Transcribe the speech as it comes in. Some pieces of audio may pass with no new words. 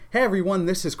Hey everyone,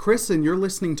 this is Chris and you're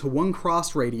listening to One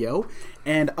Cross Radio.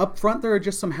 And up front there are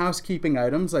just some housekeeping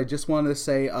items. I just wanted to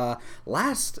say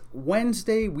last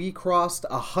Wednesday we crossed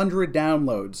 100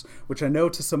 downloads, which I know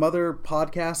to some other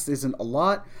podcasts isn't a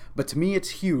lot, but to me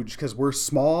it's huge because we're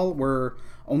small. We're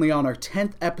only on our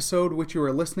 10th episode, which you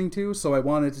are listening to, so I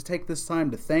wanted to take this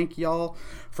time to thank y'all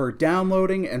for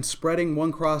downloading and spreading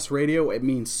One Cross Radio. It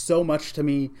means so much to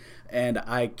me, and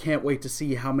I can't wait to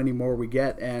see how many more we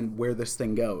get and where this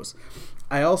thing goes.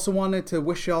 I also wanted to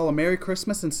wish y'all a Merry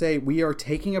Christmas and say we are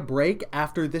taking a break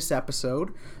after this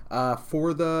episode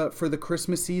for the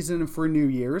Christmas season and for New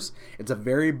Year's. It's a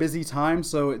very busy time,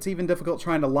 so it's even difficult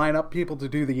trying to line up people to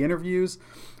do the interviews.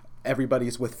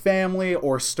 Everybody's with family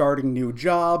or starting new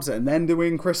jobs and then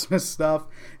doing Christmas stuff.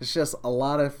 It's just a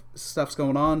lot of stuff's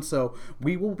going on. So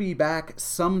we will be back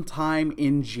sometime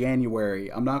in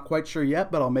January. I'm not quite sure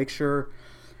yet, but I'll make sure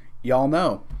y'all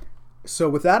know. So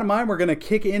with that in mind, we're going to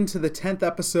kick into the 10th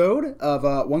episode of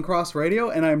One Cross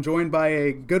Radio, and I'm joined by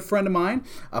a good friend of mine,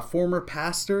 a former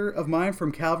pastor of mine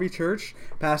from Calvary Church,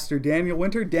 Pastor Daniel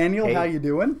Winter. Daniel, hey. How you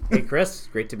doing? Hey, Chris.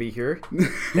 Great to be here.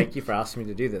 Thank you for asking me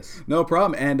to do this. No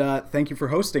problem, and thank you for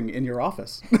hosting in your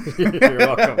office. You're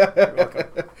welcome. You're welcome.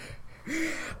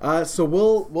 So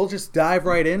we'll just dive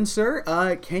right in, sir.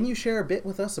 Can you share a bit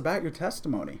with us about your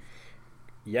testimony?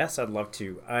 Yes, I'd love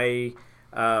to. I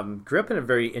grew up in a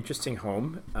very interesting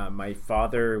home. My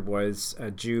father was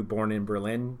a Jew born in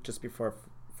Berlin just before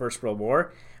Second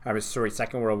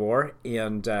World War,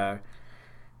 and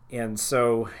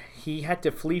so he had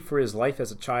to flee for his life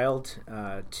as a child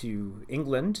to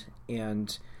England,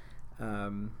 and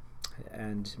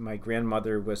my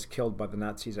grandmother was killed by the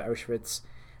Nazis at Auschwitz.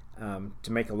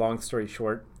 To make a long story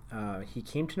short, he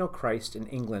came to know Christ in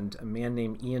England. A man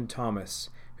named Ian Thomas,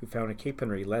 who founded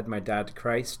Capernwray, led my dad to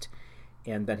Christ.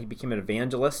 And then he became an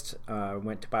evangelist,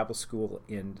 went to Bible school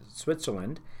in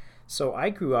Switzerland. So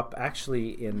I grew up actually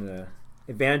in an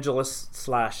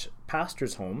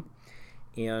evangelist/pastor's home.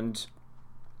 And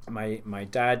my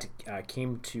dad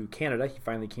came to Canada. He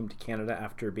finally came to Canada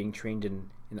after being trained in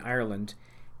Ireland.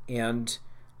 And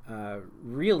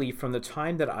really, from the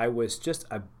time that I was just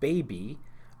a baby,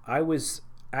 I was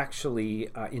actually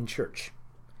in church.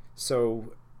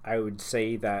 So I would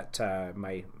say that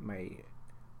my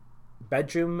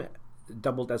bedroom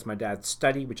doubled as my dad's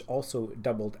study, which also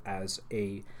doubled as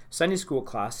a Sunday school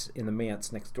class in the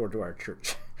manse next door to our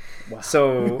church. Wow.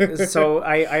 So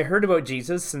I heard about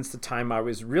Jesus since the time I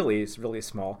was really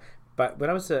small. But when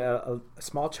I was a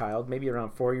small child, maybe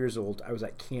around 4 years old, I was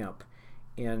at camp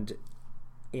and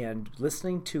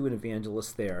listening to an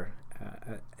evangelist there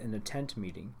in a tent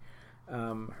meeting,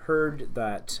 heard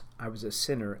that I was a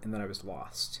sinner and that I was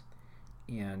lost.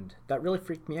 And that really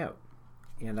freaked me out.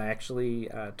 And I actually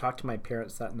talked to my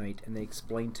parents that night, and they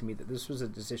explained to me that this was a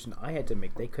decision I had to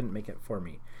make. They couldn't make it for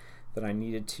me, that I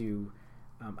needed to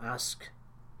ask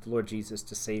the Lord Jesus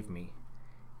to save me.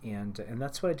 And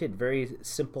that's what I did. Very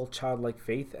simple, childlike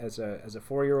faith as a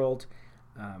 4-year-old.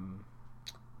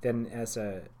 Then as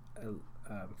a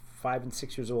 5 and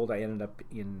 6 years old, I ended up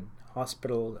in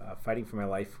hospital fighting for my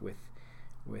life with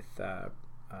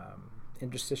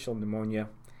interstitial pneumonia,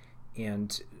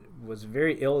 and was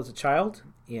very ill as a child,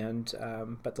 and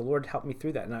but the Lord helped me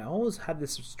through that. And I always had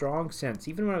this strong sense,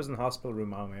 even when I was in the hospital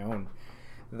room on my own,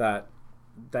 that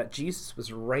Jesus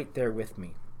was right there with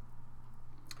me.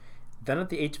 Then at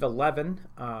the age of 11,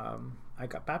 I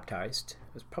got baptized.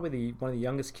 I was probably one of the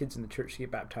youngest kids in the church to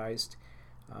get baptized.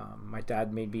 My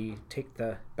dad made me take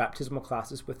the baptismal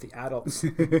classes with the adults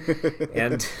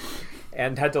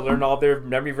and had to learn all their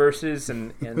memory verses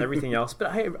and everything else.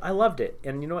 But I loved it.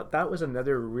 And you know what? That was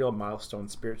another real milestone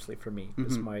spiritually for me,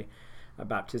 was my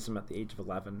baptism at the age of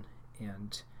 11.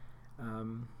 And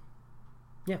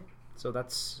so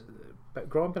that's... But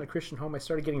growing up in a Christian home, I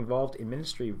started getting involved in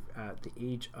ministry at the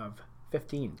age of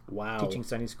 15. Wow. Teaching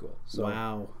Sunday school. So,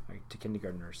 wow. To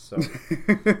kindergartners. So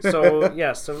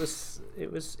it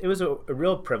was a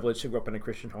real privilege to grow up in a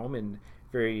Christian home, and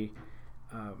very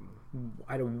I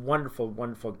had a wonderful,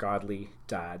 wonderful, godly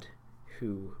dad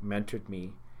who mentored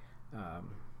me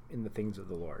in the things of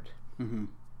the Lord. Mm-hmm.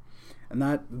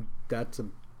 And that's a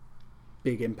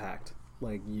big impact.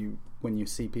 Like when you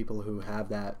see people who have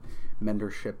that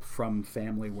mentorship from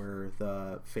family where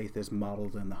the faith is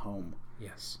modeled in the home.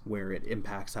 Yes. Where it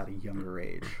impacts at a younger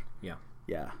age. Yeah.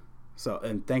 Yeah. So,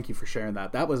 and thank you for sharing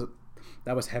that. That was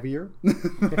heavier.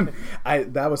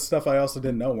 That was stuff I also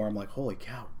didn't know, where I'm like, holy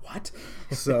cow, what?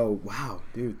 So, wow,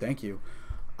 dude, thank you.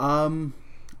 So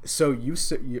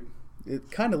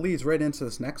it kind of leads right into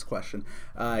this next question.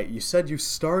 You said you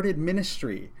started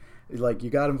ministry. Like, you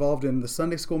got involved in the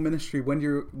Sunday school ministry when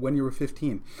you were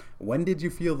 15. When did you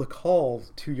feel the call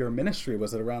to your ministry?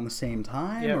 Was it around the same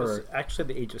time? Yeah, or? It was actually at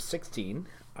the age of 16.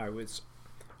 I was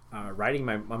riding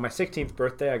on my 16th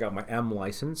birthday. I got my M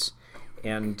license,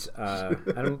 and I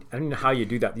don't know how you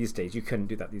do that these days. You couldn't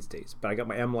do that these days. But I got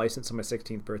my M license on my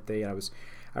 16th birthday, and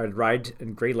I would ride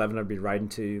in grade 11. I'd be riding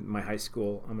to my high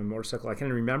school on my motorcycle. I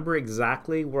can remember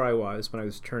exactly where I was when I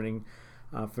was turning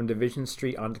from Division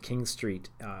Street onto King Street,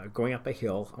 going up a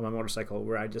hill on my motorcycle,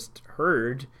 where I just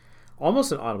heard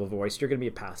almost an audible voice, "You're going to be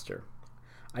a pastor."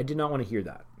 I did not want to hear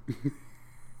that.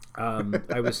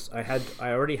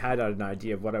 I already had an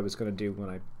idea of what I was going to do when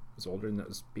I was older, and that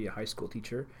was be a high school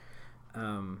teacher.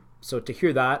 So to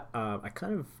hear that, I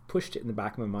kind of pushed it in the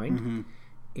back of my mind. Mm-hmm.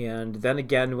 And then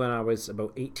again, when I was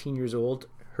about 18 years old,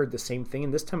 heard the same thing,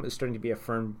 and this time it was starting to be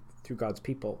affirmed through God's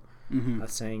people. Mm-hmm.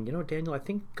 Saying, Daniel, I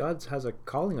think God has a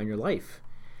calling on your life.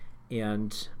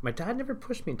 And my dad never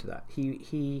pushed me into that.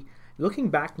 He looking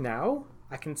back now,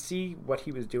 I can see what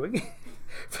he was doing.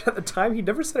 But at the time, he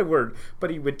never said a word. But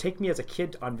he would take me as a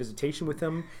kid on visitation with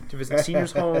him to visit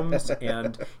seniors' homes,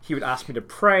 and he would ask me to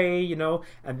pray,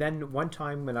 And then one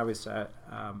time when I was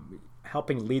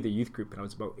helping lead the youth group, and I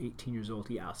was about 18 years old,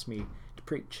 he asked me to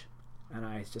preach, and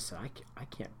I just said, I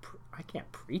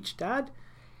can't preach, Dad.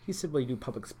 He said, well, you do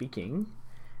public speaking,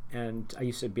 and I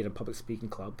used to be in a public speaking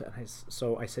club, and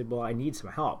so I said, well, I need some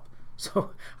help.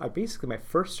 So I basically, my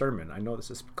first sermon, I know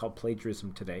this is called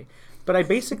plagiarism today, but I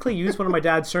basically used one of my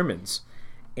dad's sermons,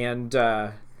 and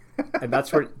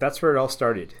that's where it all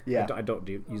started. Yeah. I don't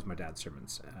use my dad's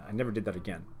sermons. I never did that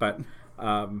again, but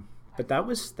that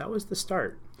was the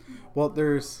start. Well,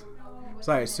 as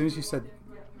soon as you said,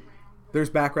 there's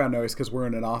background noise because we're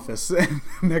in an office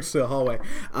next to a hallway.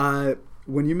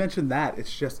 When you mentioned that,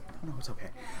 it's just, no, it's okay.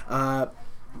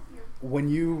 When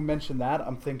you mentioned that,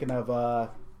 I'm thinking of,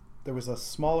 there was a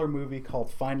smaller movie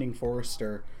called Finding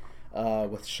Forrester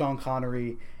with Sean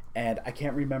Connery, and I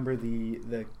can't remember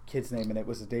the kid's name, and it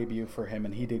was a debut for him,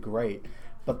 and he did great.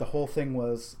 But the whole thing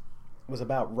was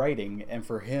about writing, and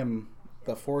for him,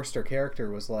 the Forrester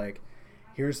character was like,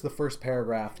 here's the first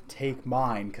paragraph, take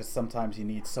mine, because sometimes you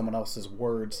need someone else's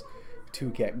words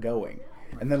to get going.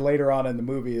 And then later on in the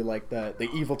movie, like the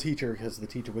evil teacher, because the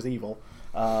teacher was evil,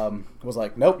 was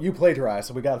like, nope, you plagiarized,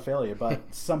 so we got to fail you. But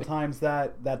sometimes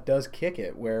that does kick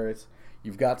it, where it's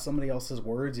you've got somebody else's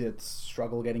words, it's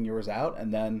struggle getting yours out,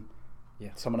 and then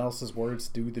someone else's words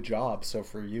do the job. So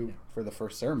for you, for the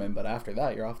first sermon, but after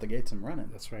that, you're off the gates and running.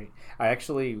 That's right. I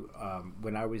actually,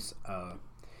 when I was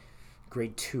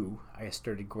grade 2, I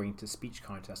started going to speech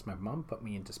contests. My mom put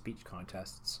me into speech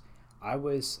contests. I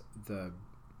was the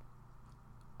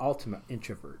ultimate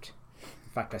introvert.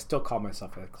 In fact, I still call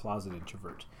myself a closet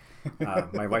introvert.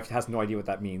 My wife has no idea what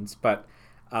that means, but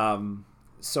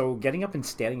so getting up and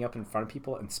standing up in front of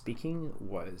people and speaking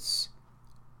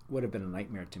would have been a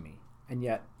nightmare to me. And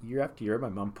yet, year after year, my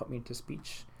mom put me into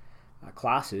speech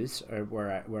classes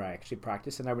where I actually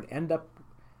practiced, and I would end up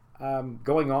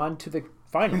going on to the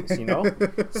finals.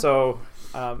 So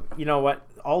you know what?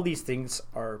 All these things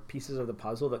are pieces of the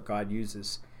puzzle that God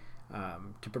uses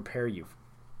to prepare you.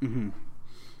 Mm-hmm.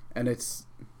 And it's,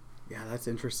 that's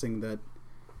interesting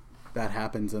that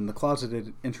happens. And the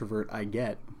closeted introvert I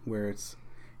get, where it's,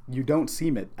 you don't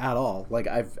seem it at all. Like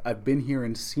I've been here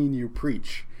and seen you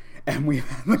preach, and we've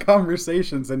had the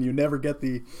conversations, and you never get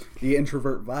the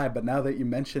introvert vibe. But now that you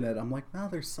mention it, I'm like, no,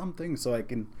 there's something. So I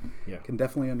can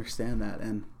definitely understand that.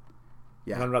 And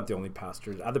and I'm not the only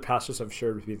pastor. Other pastors have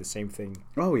shared with me the same thing.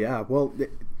 Oh yeah, well,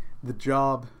 the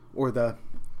job or the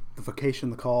vocation,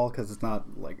 the call, because it's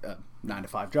not like a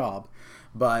 9-to-5 job,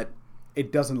 but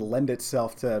it doesn't lend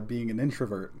itself to being an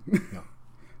introvert. No.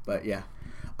 But yeah.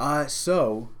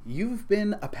 So you've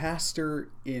been a pastor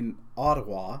in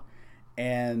Ottawa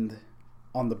and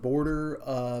on the border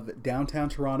of downtown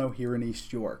Toronto here in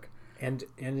East York. And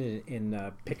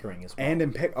in Pickering as well. And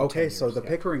in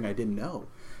Pickering I didn't know.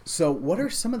 So what are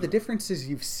some of the differences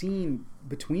you've seen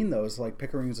between those? Like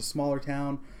Pickering is a smaller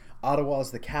town, Ottawa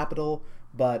is the capital,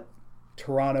 but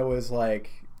Toronto is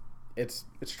like, it's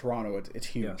Toronto. It's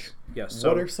huge. Yes. So,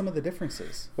 what are some of the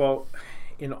differences? Well,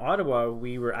 in Ottawa,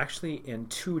 we were actually in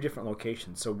 2 different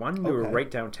locations. So one, we were right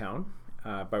downtown,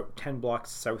 about 10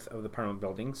 blocks south of the Parliament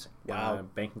buildings,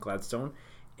 Bank and Gladstone.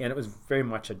 And it was very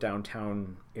much a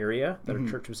downtown area that our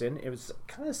church was in. It was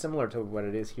kind of similar to what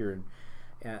it is here.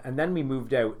 And then we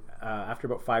moved out after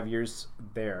about 5 years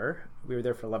there. We were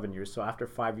there for 11 years. So after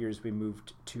 5 years, we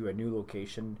moved to a new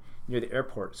location near the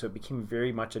airport. So it became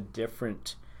very much a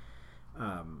different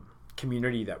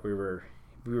community that we were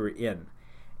in.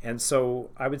 And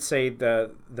so I would say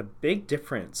the biggest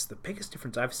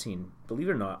difference I've seen, believe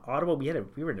it or not, Ottawa, we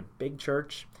were in a big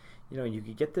church. You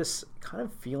could get this kind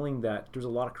of feeling that there's a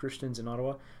lot of Christians in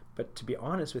Ottawa, but to be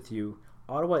honest with you,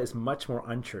 Ottawa is much more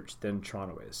unchurched than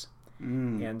Toronto is.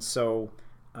 And so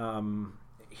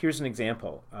here's an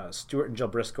example. Stuart and Jill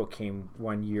Briscoe came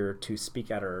one year to speak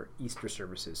at our Easter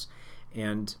services,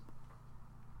 and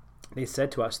they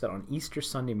said to us that on Easter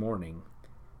Sunday morning,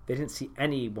 they didn't see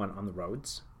anyone on the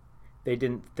roads.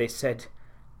 They said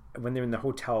when they were in the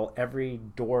hotel, every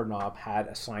doorknob had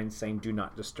a sign saying "Do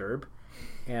not disturb,"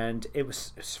 and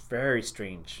it's very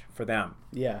strange for them.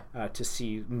 To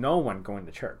see no one going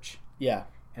to church.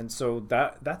 And so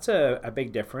that's a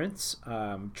big difference.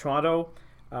 Toronto,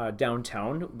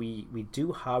 downtown, we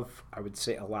do have, I would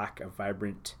say, a lot of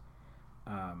vibrant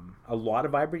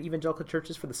evangelical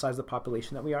churches for the size of the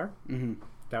population that we are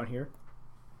down here.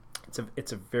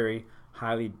 It's a very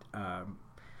highly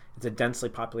it's a densely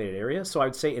populated area. So I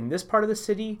would say in this part of the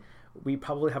city, we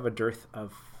probably have a dearth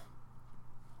of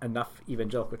enough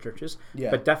evangelical churches.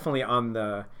 But definitely in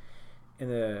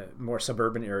the more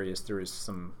suburban areas, there is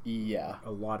a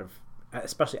lot of,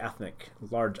 especially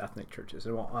large ethnic churches.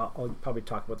 And I'll probably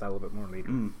talk about that a little bit more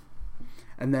later.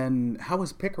 And then how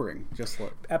was Pickering?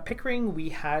 At Pickering,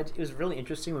 it was really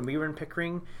interesting. When we were in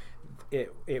Pickering,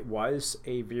 it was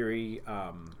a very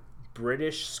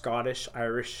British, Scottish,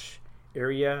 Irish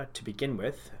area to begin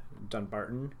with,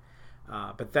 Dunbarton.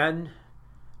 But then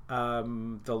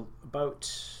when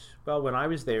I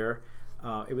was there,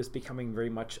 it was becoming very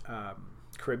much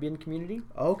Caribbean community.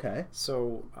 Okay.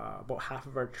 So about half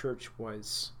of our church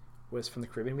was from the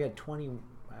Caribbean. We had 20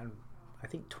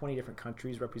 different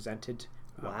countries represented.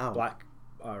 Wow. Black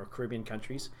Caribbean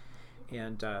countries,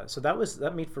 and so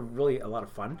that made for really a lot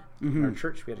of fun. In our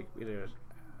church, it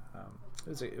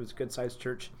was a good sized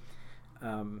church,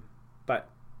 but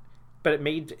it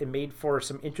made for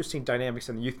some interesting dynamics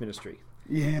in the youth ministry.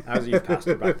 I was a youth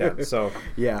pastor back then. So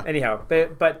anyhow,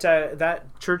 but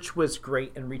that church was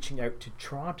great in reaching out to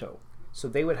Toronto. So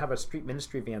they would have a street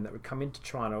ministry van that would come into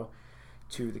Toronto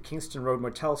to the Kingston Road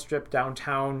Motel Strip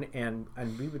downtown, and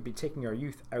we would be taking our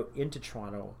youth out into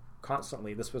Toronto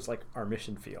constantly. This was like our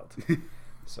mission field.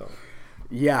 So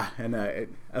and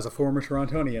as a former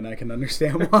Torontonian, I can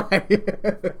understand why.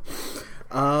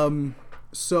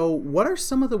 So what are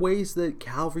some of the ways that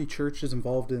Calvary Church is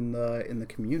involved in the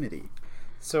community?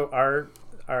 So our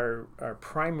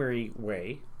primary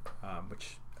way,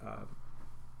 which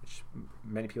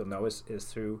many people know, is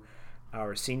through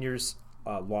our seniors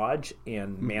lodge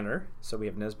and manor. So we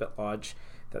have Nesbitt Lodge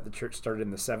that the church started in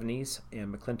the 70s,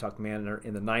 and McClintock Manor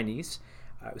in the 90s.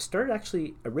 It was started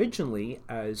actually originally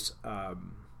as a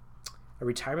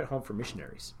retirement home for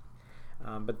missionaries,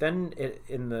 but then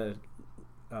in the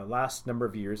last number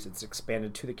of years, it's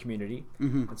expanded to the community,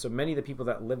 and so many of the people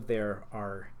that live there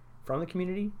are from the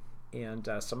community, and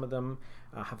some of them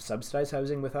have subsidized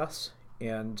housing with us,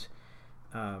 and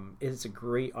it's a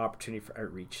great opportunity for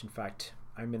outreach. In fact,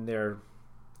 I'm in there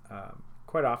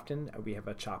quite often. We have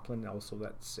a chaplain also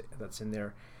that's in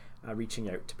there reaching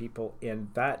out to people, and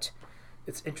that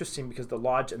it's interesting because the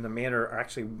lodge and the manor are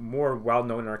actually more well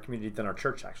known in our community than our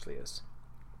church actually is.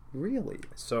 Really?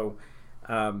 So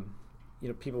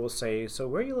people will say, "So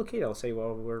where are you located?" I'll say,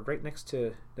 "Well, we're right next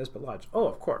to Nesbitt Lodge." "Oh,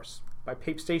 of course, by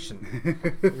Pape Station."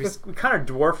 we kind of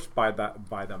dwarfed by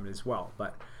them as well,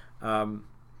 but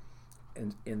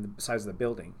in the size of the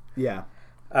building. The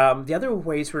other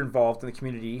ways we're involved in the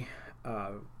community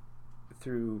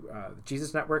through the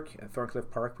Jesus Network at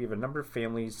Thorncliffe Park. We have a number of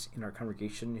families in our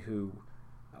congregation who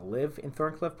live in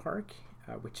Thorncliffe Park,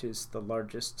 which is the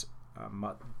largest,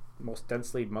 most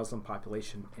densely Muslim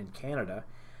population in Canada,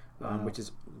 which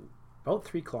is about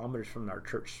 3 kilometers from our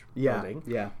church building.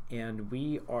 And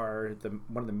we are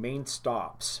one of the main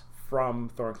stops from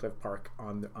Thorncliffe Park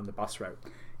on the bus route.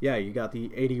 You got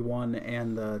the 81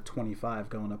 and the 25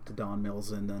 going up to Don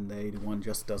Mills, and then the 81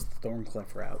 just does the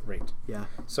Thorncliffe route. Right.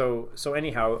 So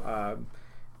anyhow,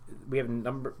 we have a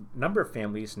number of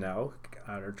families now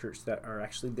at our church that are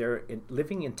actually there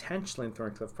living intentionally in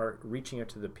Thorncliffe Park, reaching out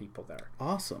to the people there.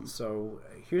 Awesome. So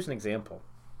here's an example.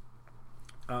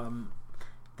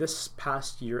 This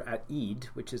past year at Eid,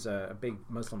 which is a big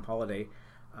Muslim holiday,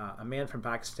 a man from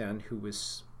Pakistan who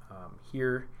was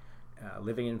here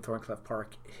living in Thorncliffe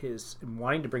Park,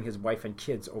 wanting to bring his wife and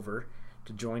kids over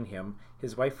to join him.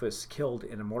 His wife was killed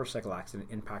in a motorcycle accident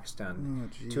in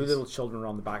Pakistan. 2 little children were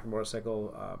on the back of the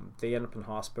motorcycle. They ended up in the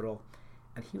hospital,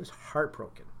 and he was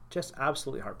heartbroken, just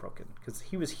absolutely heartbroken, because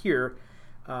he was here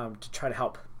to try to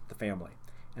help the family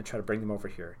and try to bring them over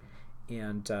here.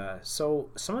 And so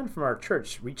someone from our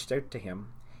church reached out to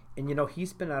him And you know,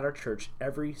 he's been at our church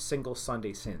every single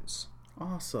Sunday since.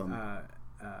 Awesome.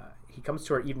 He comes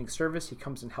to our evening service. He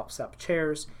comes and helps set up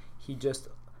chairs. He just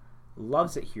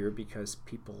loves it here because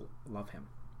people love him.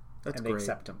 That's and great. They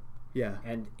accept him. Yeah.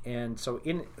 And so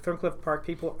in Thorncliffe Park,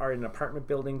 people are in apartment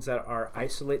buildings that are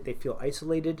isolated. They feel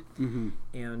isolated. Mm-hmm.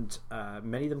 And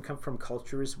many of them come from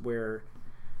cultures where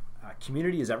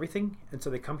community is everything. And so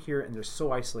they come here and they're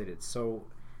so isolated. So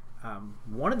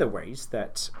one of the ways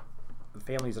that the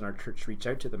families in our church reach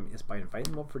out to them is by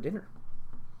inviting them over for dinner.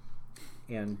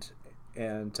 And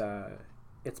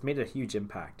it's made a huge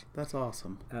impact. That's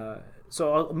awesome.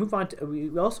 So I'll move on to,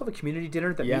 we also have a community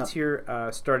dinner that meets here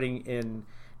starting in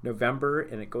November,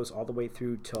 and it goes all the way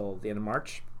through till the end of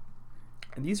March.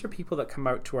 And these are people that come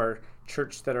out to our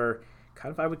church that are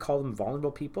kind of, I would call them vulnerable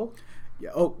people.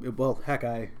 Yeah. Oh, well, heck,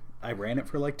 I ran it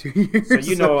for like 2 years. So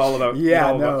you know all about,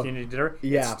 about community dinner.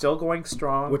 Yeah. It's still going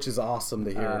strong. Which is awesome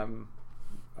to hear.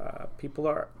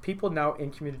 People now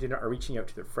in community dinner are reaching out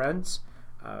to their friends.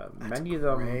 Many of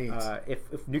them,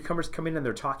 if newcomers come in and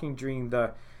they're talking during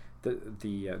the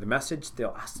message,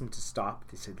 they'll ask them to stop.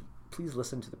 They say, please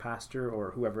listen to the pastor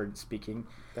or whoever is speaking.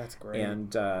 That's great.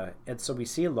 And so we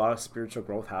see a lot of spiritual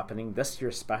growth happening this year,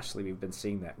 especially. We've been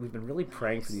seeing that. We've been really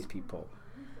praying for these people,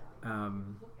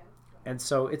 and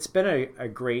so it's been a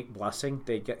great blessing.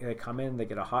 They come in, they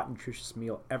get a hot, nutritious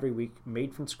meal every week,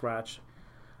 made from scratch.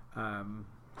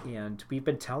 And we've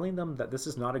been telling them that this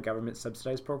is not a government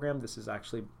subsidized program. This is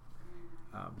actually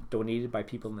donated by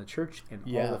people in the church, and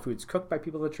all the food's cooked by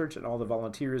people in the church, and all the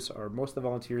volunteers, or most of the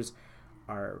volunteers,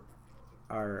 are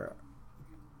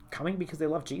coming because they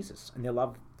love Jesus, and they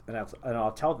love. And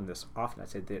I'll tell them this often. I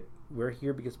say that we're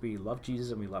here because we love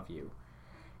Jesus and we love you.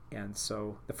 And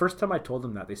so the first time I told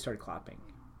them that, they started clapping,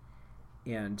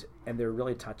 and they're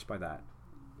really touched by that.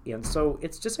 And so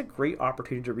it's just a great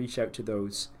opportunity to reach out to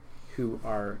those who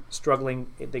are struggling.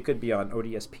 They could be on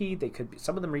ODSP. They could be,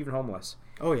 some of them are even homeless.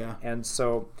 Oh yeah. And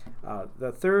so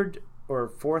the third or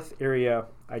fourth area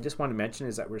I just want to mention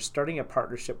is that we're starting a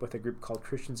partnership with a group called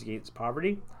Christians Against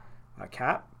Poverty,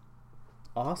 CAP.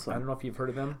 Awesome. I don't know if you've heard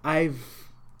of them. I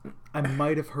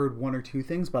might have heard one or two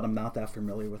things, but I'm not that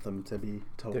familiar with them, to be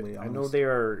totally honest. I know they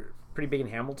are pretty big in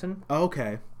Hamilton. Oh,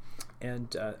 okay. And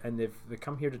they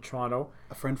come here to Toronto.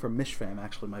 A friend from Mishfam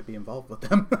actually might be involved with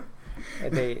them.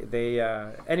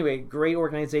 Anyway, great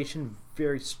organization,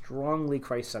 very strongly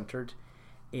Christ-centered,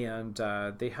 and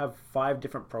they have 5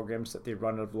 different programs that they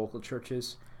run out of local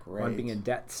churches. Great. One being a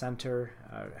debt center,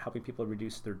 helping people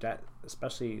reduce their debt,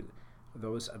 especially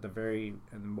those at the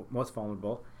most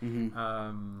vulnerable.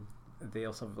 Mm-hmm. They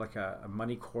also have like a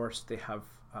money course. They have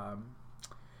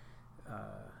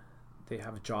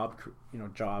job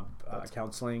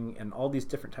counseling and all these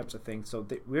different types of things. So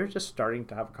we're just starting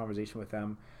to have a conversation with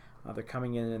them. They're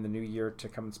coming in the new year to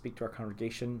come and speak to our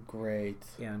congregation. Great.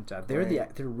 And they're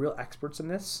real experts in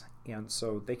this, and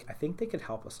so I think they could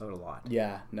help us out a lot.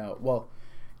 Yeah. No. Well,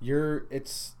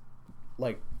 it's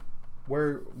like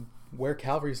where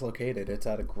Calvary's located. It's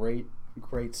at a great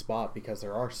spot because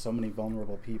there are so many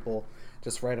vulnerable people.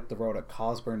 Just right up the road at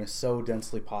Cosburn is so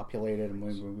densely populated, and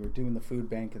when we were doing the food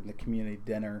bank and the community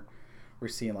dinner, we're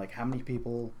seeing like how many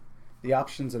people. The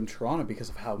options in Toronto, because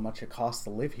of how much it costs to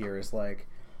live here, is like,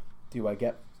 do I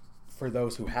get, for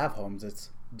those who have homes, it's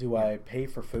do I pay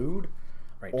for food,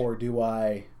 right, or do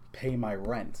I pay my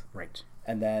rent? Right.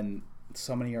 And then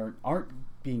so many aren't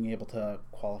being able to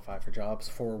qualify for jobs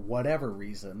for whatever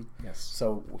reason. Yes.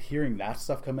 So hearing that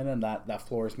stuff come in, and that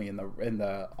floors me in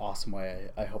the awesome way.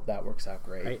 I hope that works out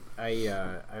great.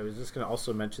 I was just going to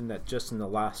also mention that just in the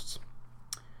last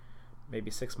maybe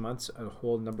 6 months, a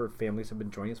whole number of families have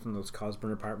been joining us from those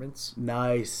Cosburn apartments.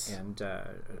 Nice. And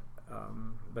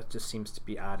that just seems to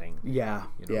be adding. Yeah.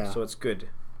 Yeah. So it's good.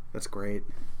 That's great.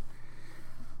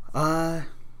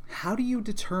 How do you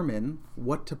determine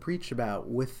what to preach about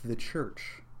with the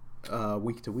church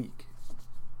week to week?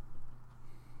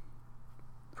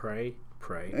 Pray.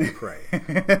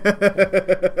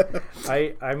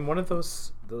 I'm one of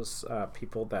those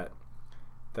people that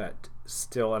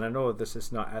still, and I know this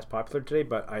is not as popular today,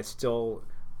 but I still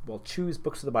will choose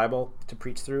books of the Bible to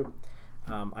preach through.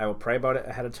 I will pray about it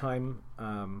ahead of time.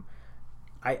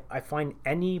 I find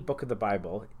any book of the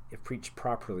Bible, if preached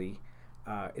properly,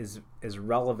 is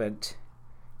relevant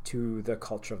to the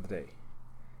culture of the day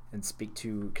and speak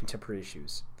to contemporary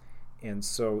issues. And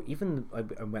so even I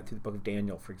went through the book of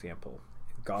Daniel, for example.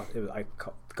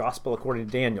 Gospel according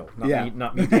to Daniel,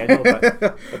 not me Daniel, but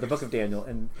the book of Daniel,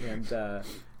 and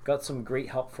got some great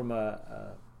help from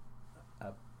a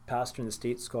pastor in the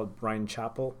States called Brian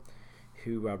Chappell,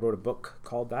 who wrote a book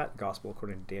called that, Gospel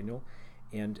According to Daniel.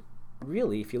 And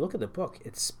really, if you look at the book,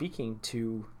 it's speaking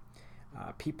to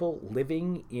people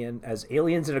living as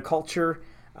aliens in a culture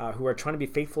who are trying to be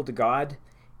faithful to God,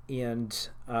 and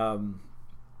all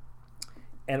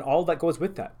that goes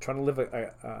with that, trying to live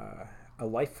a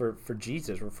life for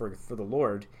Jesus, or for the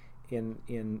Lord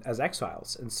in as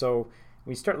exiles. And so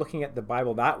when you start looking at the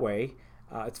Bible that way,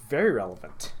 it's very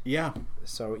relevant. Yeah.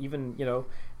 So even,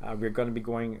 we're going to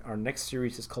be our next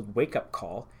series is called Wake Up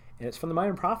Call, and it's from the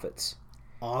Minor Prophets.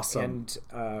 Awesome. And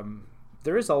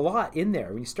there is a lot in there.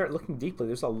 When you start looking deeply,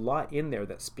 there's a lot in there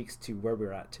that speaks to where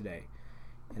we're at today.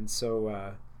 And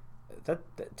so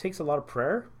that takes a lot of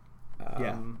prayer,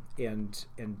 and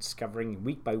discovering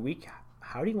week by week,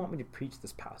 how do you want me to preach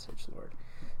this passage, Lord?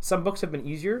 Some books have been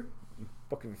easier.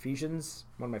 Book of Ephesians,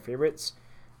 one of my favorites.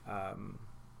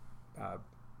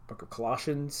 Book of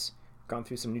Colossians. Gone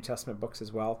through some New Testament books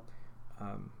as well.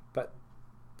 But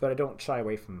I don't shy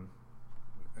away from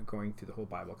going through the whole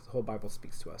Bible, because the whole Bible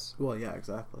speaks to us. Well, yeah,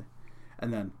 exactly.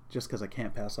 And then, just because I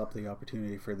can't pass up the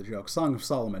opportunity for the joke, Song of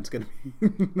Solomon's going to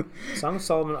be... Song of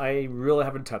Solomon, I really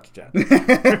haven't touched yet.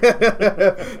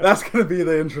 That's going to be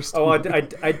the interesting... Oh,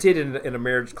 I did in a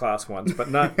marriage class once, but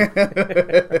not...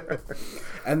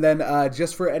 And then,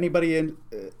 just for anybody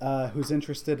who's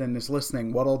interested and is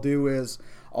listening, what I'll do is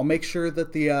I'll make sure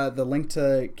that the link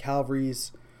to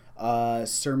Calvary's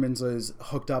sermons is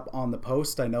hooked up on the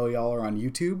post. I know y'all are on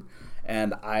YouTube,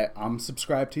 and I'm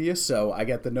subscribed to you, so I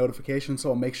get the notification, so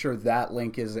I'll make sure that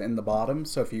link is in the bottom.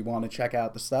 So if you want to check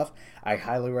out the stuff, I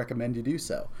highly recommend you do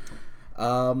so.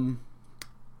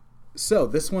 So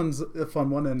this one's a fun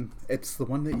one, and it's the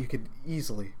one that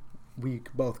we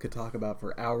both could talk about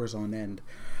for hours on end.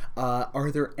 Are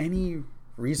there any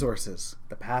resources,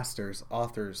 the pastors,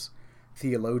 authors,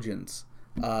 theologians,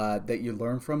 that you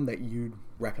learn from that you'd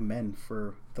recommend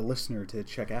for the listener to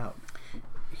check out?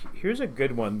 Here's a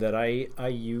good one that I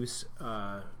use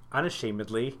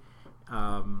unashamedly,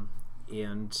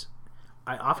 and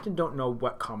I often don't know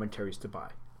what commentaries to buy.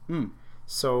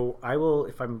 So I will,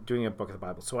 if I'm doing a book of the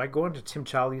Bible, so I go into Tim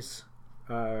Challies'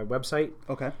 website.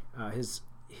 Okay.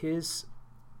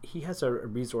 He has a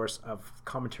resource of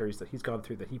commentaries that he's gone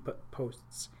through that he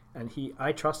posts, and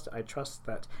I trust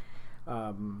that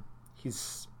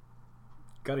he's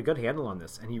got a good handle on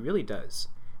this, and he really does.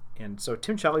 And so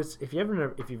Tim Challies, if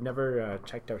you've never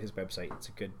checked out his website, it's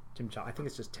a good I think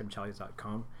it's just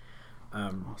timchallies.com.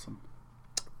 Awesome.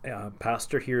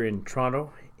 Pastor here in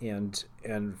Toronto and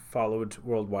followed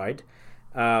worldwide.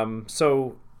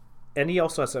 So, and he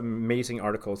also has amazing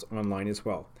articles online as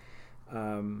well.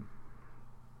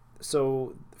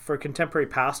 So for contemporary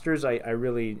pastors, I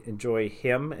really enjoy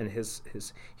him, and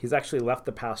he's actually left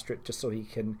the pastorate just so he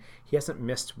hasn't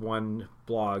missed one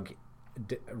blog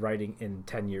writing in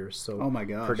 10 years. So oh my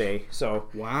gosh. Per day. So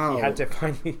wow. He had to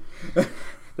finally.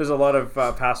 There's a lot of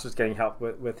pastors getting help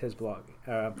with his blog.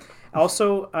 But as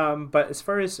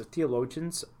far as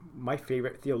theologians, my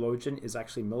favorite theologian is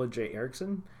actually Millard J.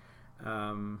 Erickson,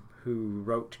 who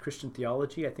wrote Christian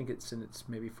Theology. I think it's in its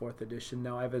maybe 4th edition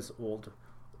now. I have his old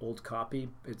copy.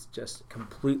 It's just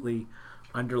completely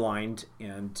underlined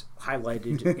and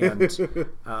highlighted. And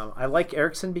I like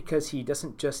Erickson because he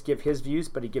doesn't just give his views,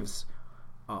 but he gives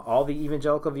all the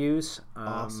evangelical views.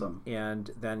 Awesome.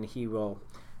 And then he will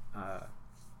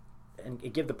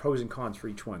and give the pros and cons for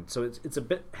each one. So it's a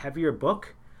bit heavier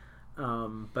book,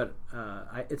 but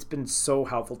it's been so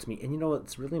helpful to me. And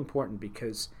it's really important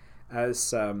because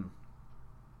as Dr.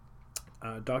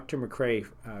 McRae,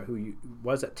 who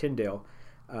was at Tyndale,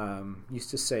 used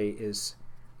to say, is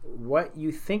what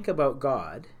you think about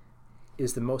God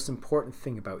is the most important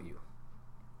thing about you.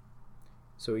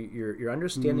 So your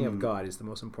understanding of God is the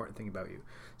most important thing about you.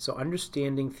 So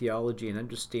understanding theology and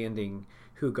understanding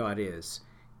who God is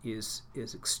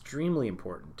extremely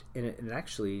important, and it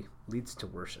actually leads to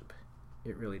worship.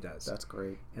 It really does. That's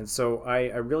great. And so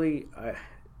I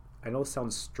know it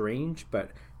sounds strange, but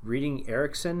reading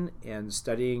Erickson and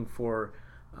studying for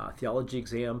theology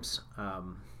exams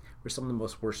were some of the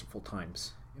most worshipful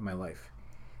times in my life.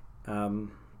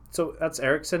 So that's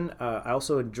Erickson. I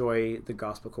also enjoy the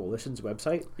Gospel Coalition's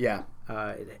website. Yeah.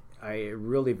 I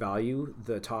really value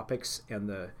the topics and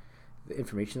the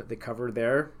information that they cover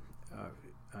there.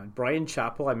 Brian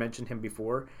Chappell, I mentioned him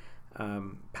before,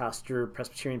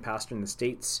 Presbyterian pastor in the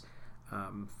States,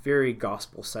 very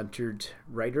gospel-centered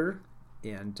writer,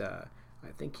 and I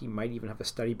think he might even have a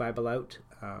study Bible out.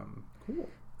 Cool.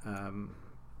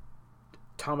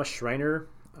 Thomas Schreiner,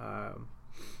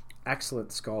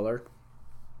 excellent scholar.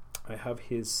 I have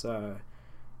his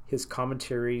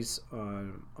commentaries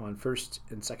on 1st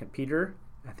and 2nd Peter,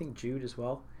 I think Jude as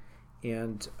well,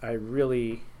 and I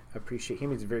really appreciate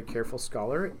him. He's a very careful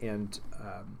scholar and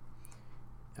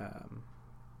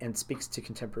speaks to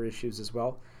contemporary issues as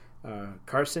well.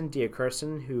 Carson, D.A.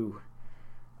 Carson, who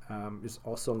is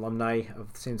also alumni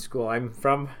of the same school I'm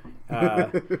from,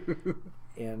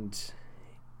 and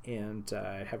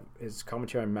have his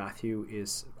commentary on Matthew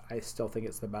I still think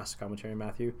it's the best commentary on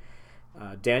Matthew.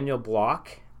 Daniel Block,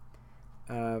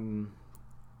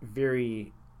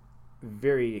 very,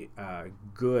 very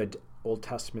good Old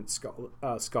Testament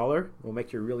scholar, will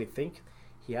make you really think.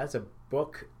 He has a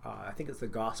book, I think it's the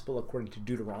Gospel according to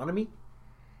Deuteronomy,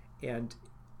 and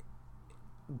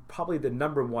probably it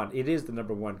is the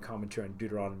number one commentary on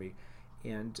Deuteronomy,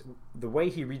 and the way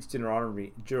he reads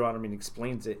Deuteronomy and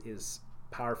explains it is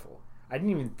powerful. I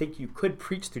didn't even think you could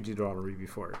preach through Deuteronomy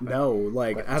before.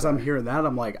 As I'm hearing that,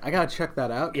 I'm like, I gotta check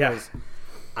that out, because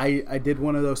I did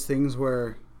one of those things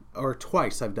where, or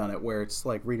twice I've done it, where it's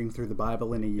like reading through the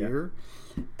Bible in a year,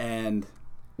 and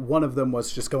one of them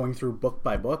was just going through book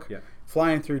by book,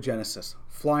 flying through Genesis,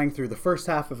 flying through the first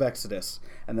half of Exodus,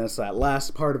 and then it's that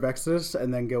last part of Exodus,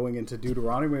 and then going into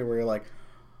Deuteronomy, where you're like,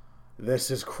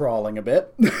 this is crawling a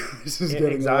bit. This is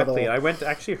getting exactly. I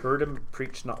actually heard him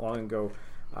preach not long ago.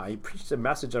 He preached a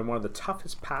message on one of the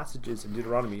toughest passages in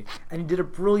Deuteronomy, and he did a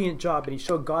brilliant job, and he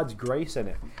showed God's grace in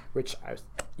it, which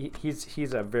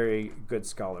he's a very good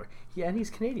scholar. And he's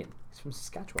Canadian. He's from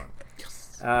Saskatchewan.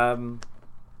 Yes.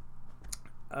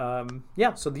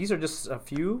 So these are just a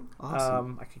few.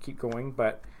 Awesome. I could keep going,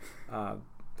 but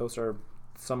those are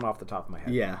some off the top of my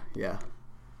head. Yeah.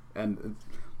 And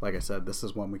like I said, this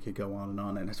is one we could go on,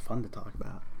 and it's fun to talk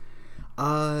about.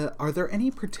 Are there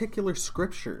any particular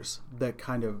scriptures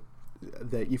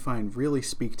that you find really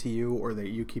speak to you, or that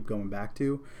you keep going back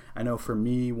to? I know for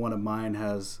me, one of mine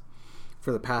has,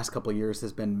 for the past couple of years,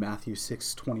 has been Matthew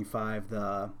 6:25,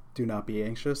 the "Do not be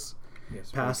anxious"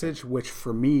 passage, which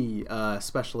for me,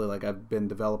 especially, like, I've been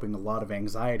developing a lot of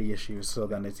anxiety issues, so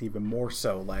then it's even more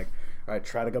so like, all right,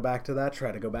 try to go back to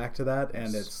that,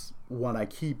 and it's one I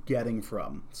keep getting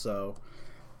from. So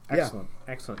Excellent.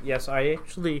 Yes, I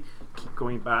actually keep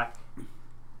going back. I'm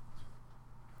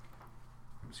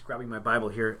just grabbing my Bible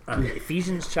here.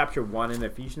 Ephesians chapter 1 and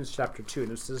Ephesians chapter 2. And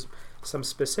there's some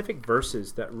specific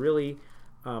verses that really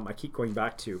I keep going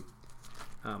back to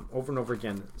over and over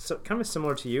again. So kind of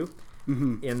similar to you,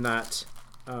 in that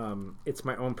it's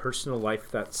my own personal life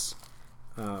that's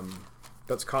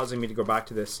causing me to go back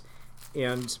to this.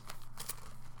 And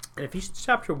in Ephesians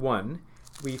chapter 1,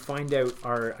 we find out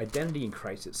our identity in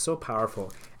Christ. It's so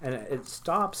powerful, and it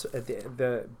stops at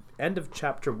the end of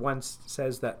chapter 1.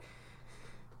 Says that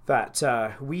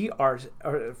we are.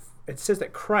 It says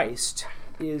that Christ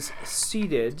is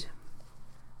seated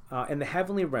in the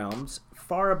heavenly realms,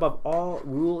 far above all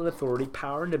rule and authority,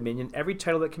 power and dominion, every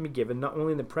title that can be given, not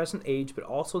only in the present age but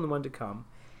also in the one to come.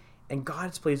 And God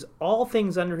has placed all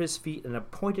things under his feet and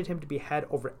appointed him to be head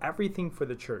over everything for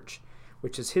the church,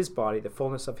 which is his body, the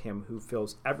fullness of him who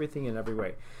fills everything in every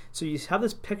way. So you have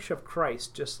this picture of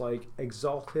Christ just like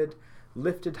exalted,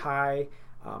 lifted high,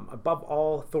 above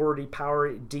all authority,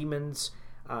 power, demons.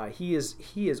 He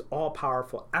is all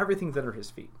powerful. Everything's under his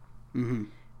feet. Mm-hmm.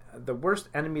 The worst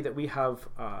enemy that we have,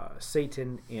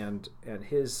 Satan and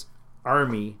his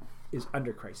army, is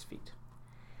under Christ's feet.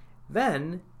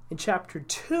 Then in chapter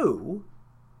 2,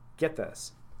 get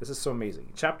this. This is so amazing.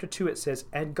 In chapter 2 it says,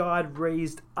 and God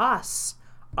raised us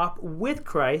up with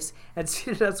Christ and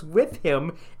seated us with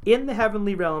him in the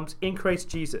heavenly realms in Christ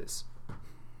Jesus.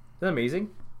 Isn't that amazing?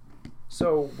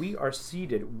 So we are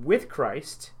seated with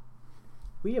Christ.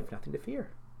 We have nothing to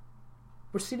fear.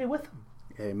 We're seated with him.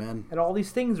 Amen. And all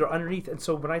these things are underneath. And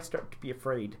so when I start to be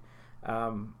afraid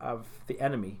of the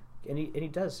enemy, and he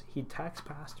does, he attacks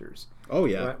pastors. Oh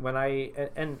yeah. When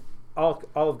all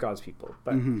of God's people,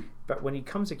 but when he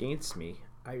comes against me,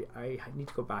 I need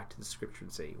to go back to the scripture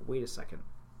and say, wait a second,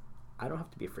 I don't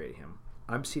have to be afraid of him.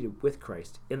 I'm seated with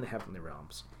Christ in the heavenly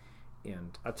realms,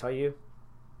 and I'll tell you,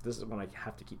 this is one I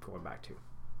have to keep going back to.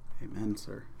 Amen,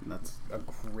 sir. And that's a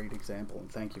great example,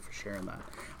 and thank you for sharing that.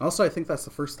 Also, I think that's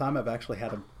the first time I've actually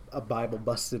had a Bible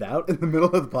busted out in the middle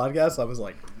of the podcast. I was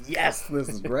like, yes, this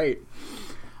is great.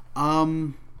 How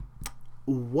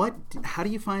do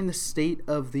you find the state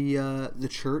of the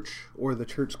church, or the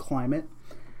church climate?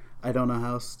 I don't know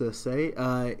how else to say,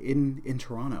 in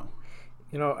Toronto.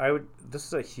 This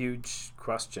is a huge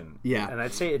question. Yeah. And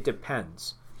I'd say it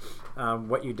depends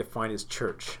what you define as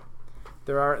church.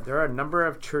 There are a number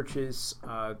of churches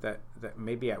that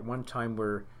maybe at one time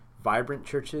were vibrant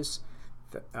churches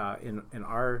that, in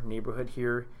our neighborhood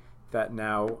here, that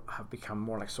now have become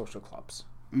more like social clubs.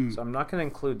 So I'm not going to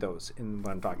include those in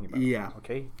what I'm talking about. Yeah.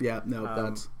 Okay. Yeah. No,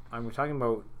 I'm talking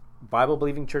about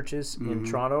Bible-believing churches in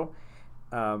Toronto.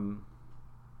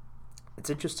 It's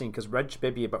interesting because Reg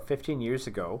Bibby, about 15 years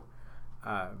ago,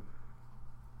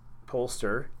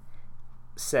 pollster,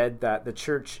 said that the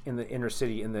church in the inner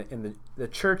city, the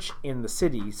church in the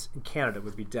cities in Canada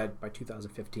would be dead by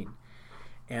 2015.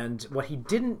 And what he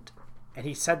didn't, and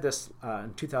he said this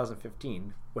in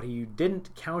 2015, what he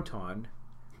didn't count on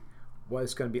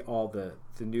was going to be all the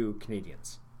new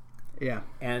Canadians. Yeah.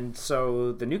 And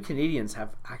so the new Canadians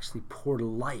have actually poured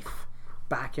life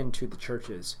back into the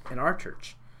churches in our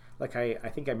church. Like I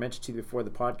think I mentioned to you before the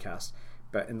podcast,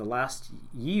 but in the last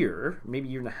year, maybe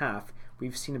year and a half,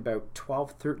 we've seen about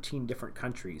 12, 13 different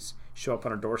countries show up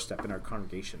on our doorstep in our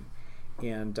congregation.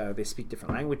 And they speak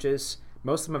different languages.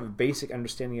 Most of them have a basic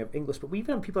understanding of English, but we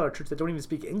even have people at our church that don't even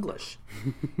speak English.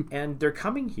 And they're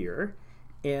coming here,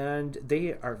 and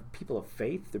they are people of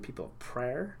faith. They're people of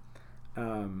prayer.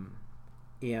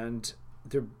 And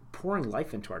they're pouring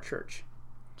life into our church.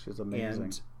 Which is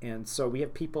amazing. And so we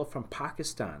have people from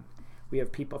Pakistan. We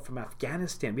have people from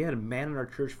Afghanistan. We had a man in our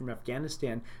church from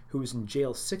Afghanistan who was in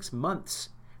jail 6 months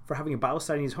for having a Bible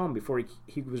study in his home before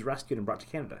he was rescued and brought to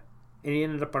Canada. And he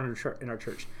ended up in our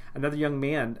church. Another young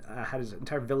man had his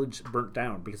entire village burnt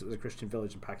down because it was a Christian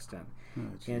village in Pakistan.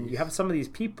 Oh, and you have some of these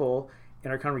people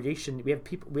in our congregation. We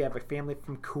have a family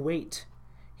from Kuwait.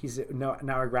 He's now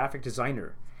a graphic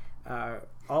designer.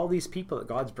 All these people that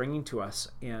God's bringing to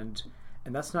us, and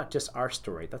that's not just our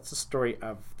story. That's the story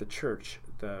of the church,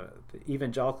 the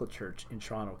evangelical church in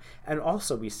Toronto. And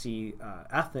also we see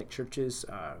ethnic churches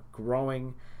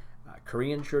growing,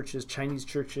 Korean churches, Chinese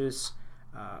churches.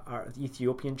 Our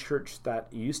Ethiopian church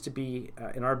that used to be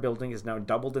in our building is now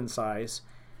doubled in size.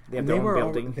 They have their own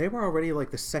building. They were already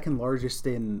like the second largest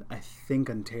in, I think,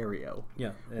 Ontario.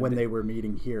 Yeah, when they were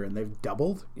meeting here, and they've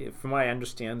doubled. From what I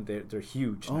understand, they're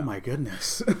huge. Oh my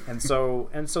goodness! and so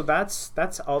that's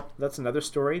another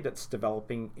story that's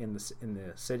developing in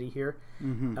the city here.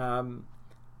 Mm-hmm.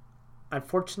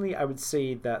 Unfortunately, I would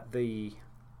say that the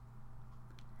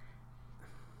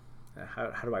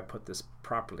how do I put this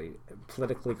properly?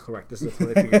 Politically correct. This is a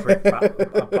politically correct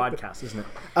podcast, isn't it?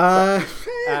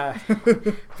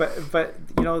 But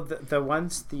you know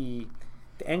the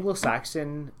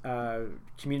Anglo-Saxon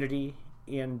community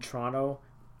in Toronto,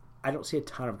 I don't see a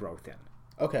ton of growth in.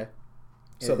 Okay.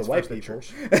 So the white people.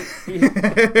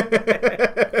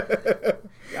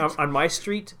 On my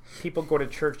street, people go to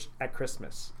church at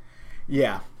Christmas.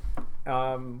 Yeah.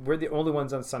 We're the only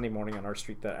ones on Sunday morning on our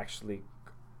street that actually.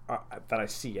 That I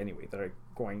see anyway, that are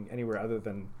going anywhere other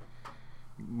than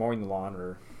mowing the lawn,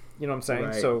 or you know what I'm saying.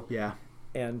 Right. So yeah,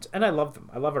 and I love them.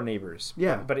 I love our neighbors.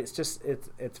 Yeah, but it's just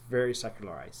it's very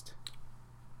secularized.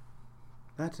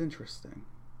 That's interesting.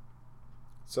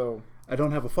 So I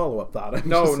don't have a follow-up thought. I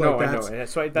know.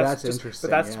 So that's interesting.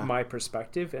 But that's my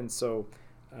perspective, and so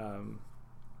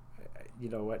you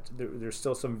know what? There's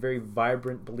still some very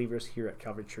vibrant believers here at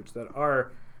Calvary Church that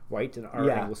are white and are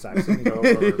Anglo-Saxon, you know,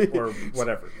 or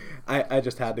whatever. I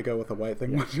just had to go with the white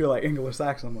thing. Once you're like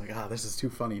Anglo-Saxon, I'm like, this is too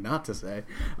funny not to say.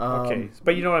 Okay,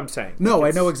 but you know what I'm saying. No,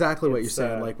 like I know exactly what you're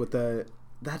saying. Like with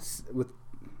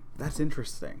that's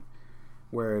interesting,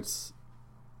 where it's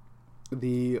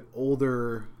the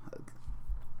older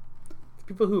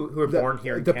people who are born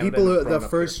here in the Canada, people, the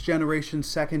first generation,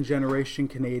 second generation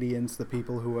Canadians, the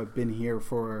people who have been here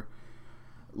for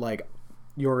like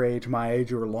your age, my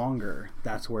age, or longer.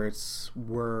 That's where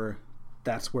we're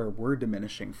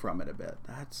diminishing from it a bit.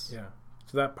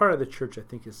 So that part of the church, I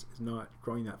think, is not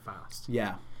growing that fast.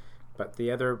 Yeah, but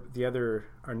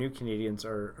our new Canadians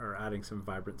are adding some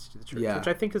vibrancy to the church, which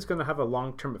I think is going to have a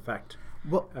long-term effect,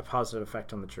 a positive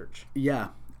effect on the church.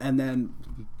 Yeah, and then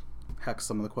heck,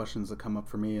 some of the questions that come up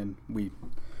for me, and we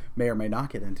may or may not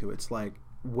get into. It's like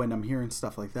when I'm hearing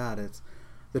stuff like that, it's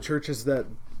the churches that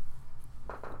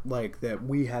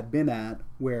we had been at,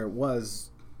 where it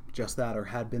was just that, or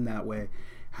had been that way,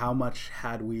 how much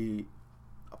had we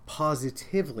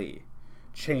positively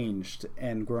changed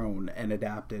and grown and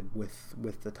adapted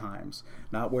with the times?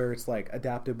 Not where it's like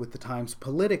adapted with the times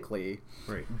politically,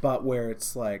 right, but where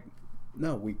it's like,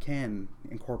 no, we can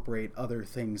incorporate other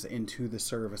things into the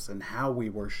service and how we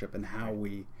worship and how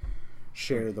we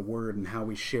share the word and how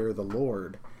we share the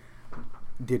Lord.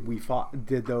 Did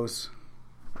those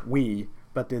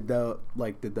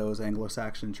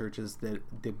Anglo-Saxon churches,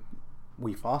 did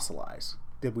we fossilize?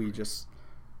 Did we just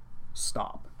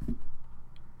stop?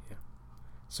 Yeah.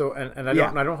 So and I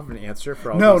don't have an answer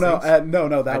for all these things.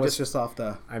 No. That was just off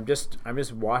the. I'm just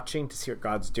watching to see what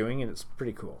God's doing, and it's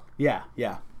pretty cool. Yeah.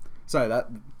 Sorry,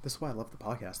 this is why I love the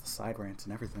podcast, the side rants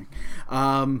and everything.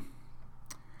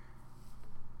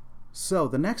 So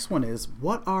the next one is,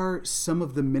 what are some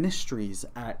of the ministries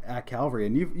at Calvary?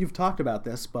 And you've talked about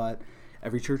this, but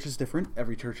every church is different.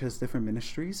 Every church has different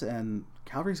ministries, and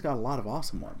Calvary's got a lot of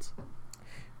awesome ones.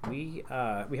 We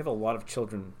have a lot of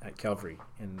children at Calvary,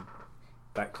 and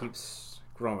that keeps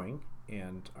growing.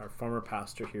 And our former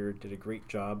pastor here did a great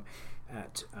job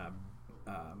at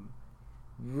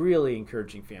really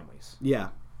encouraging families. Yeah,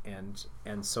 and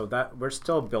so that we're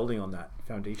still building on that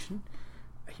foundation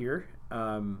here,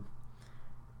 and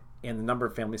the number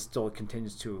of families still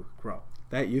continues to grow.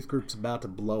 That youth group's about to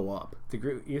blow up.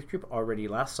 The youth group already,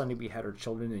 last Sunday we had our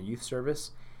children in youth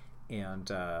service, and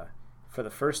for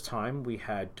the first time we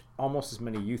had almost as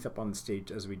many youth up on the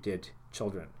stage as we did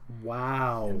children.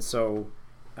 Wow. And so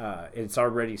it's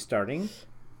already starting.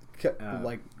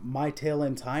 Like my tail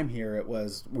end time here, it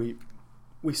was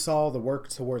we saw the work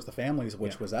towards the families,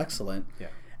 which was excellent. Yeah.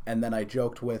 And then I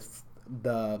joked with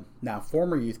the now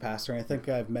former youth pastor, and I think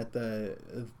I've met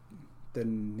the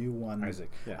new one,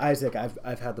 Isaac. Yeah. Isaac.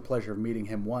 I've had the pleasure of meeting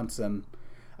him once, and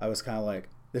I was kind of like,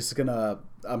 this is gonna.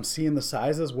 I'm seeing the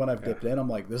sizes when I've dipped in. I'm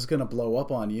like, this is gonna blow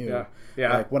up on you. Yeah.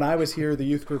 Yeah. Like when I was here, the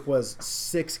youth group was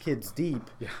 6 kids deep.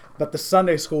 Yeah. But the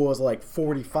Sunday school was like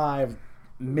 45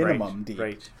 minimum deep.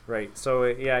 Right. So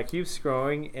it keeps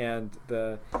growing, and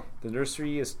the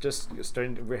nursery is just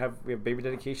starting. We have baby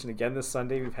dedication again this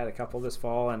Sunday. We've had a couple this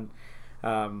fall, and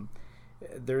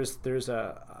there's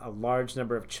a large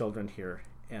number of children here.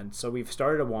 And so we've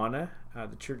started Awana.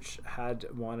 The church had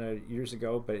Awana years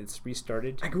ago, but it's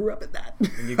restarted. I grew up at that.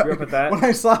 And you grew up at that? When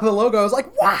I saw the logo, I was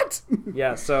like, what?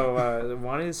 Yeah, so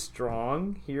Awana is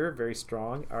strong here, very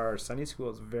strong. Our Sunday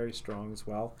school is very strong as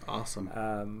well.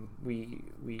 Awesome. We're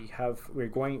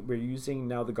using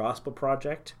now the Gospel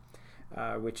Project,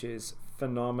 which is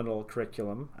phenomenal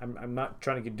curriculum. I'm not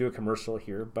trying to do a commercial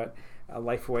here, but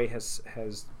Lifeway has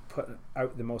put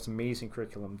out the most amazing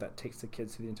curriculum that takes the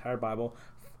kids through the entire Bible,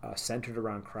 centered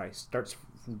around Christ. Starts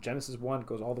from Genesis 1,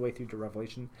 goes all the way through to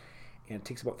Revelation, and it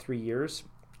takes about 3 years.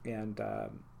 And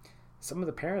some of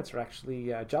the parents are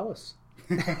actually jealous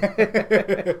what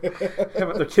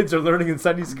their kids are learning in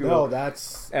Sunday school. No,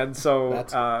 that's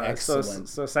excellent.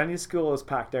 So Sunday school is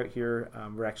packed out here.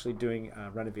 We're actually doing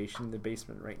renovation in the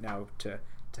basement right now to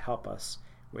help us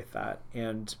with that.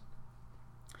 And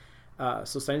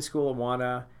so Sunday school,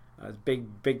 Awana, is a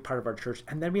big part of our church.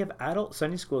 And then we have adult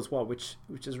Sunday school as well, which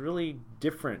is really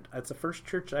different. It's the first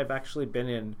church I've actually been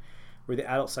in where the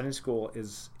adult Sunday school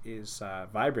is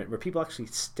vibrant, where people actually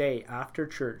stay after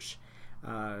church.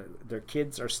 Their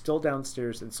kids are still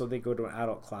downstairs, and so they go to an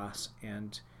adult class.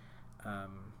 And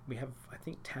we have, I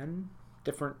think, 10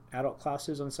 different adult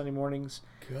classes on Sunday mornings.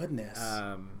 Goodness.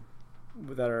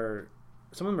 That are,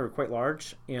 some of them are quite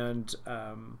large, and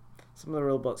some of them are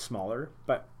a little bit smaller.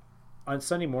 But on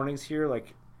Sunday mornings here,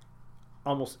 like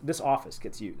almost this office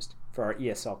gets used for our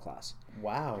ESL class.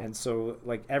 Wow. And so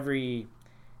like every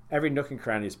nook and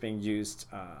cranny is being used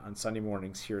on Sunday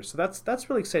mornings here. So that's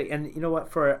really exciting. And you know what?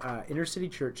 For inner city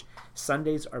church,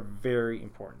 Sundays are very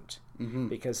important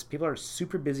because people are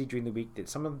super busy during the week.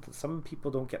 Some people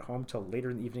don't get home till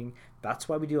later in the evening. That's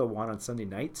why we do Awana on Sunday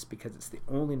nights, because it's the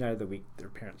only night of the week their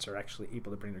parents are actually able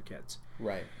to bring their kids.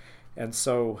 Right. And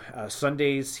so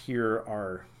Sundays here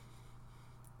are,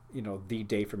 the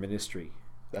day for ministry.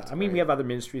 That's we have other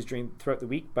ministries throughout the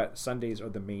week, but Sundays are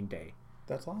the main day.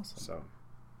 That's awesome. So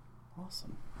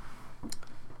awesome.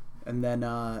 And then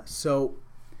so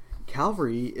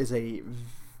Calvary is a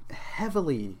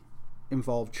heavily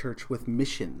involved church with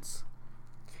missions.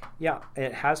 Yeah,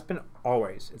 it has been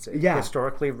always. It's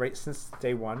historically, right since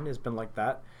day one, has been like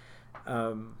that.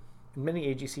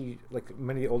 Many AGC, like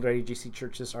many of the older AGC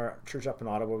churches, our church up in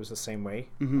Ottawa was the same way.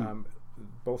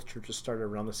 Both churches started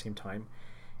around the same time,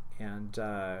 and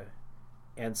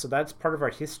so that's part of our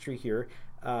history here.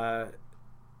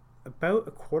 About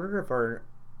a quarter of our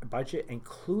budget,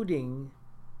 including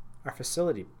our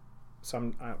facility,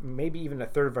 some maybe even a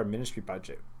third of our ministry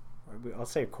budget. I'll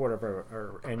say a quarter of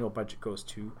our annual budget goes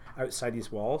to outside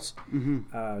these walls.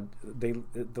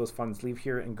 Those funds leave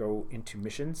here and go into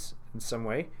missions in some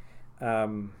way.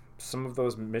 Some of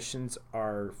those missions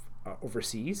are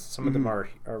overseas. Some of them are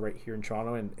right here in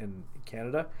Toronto and in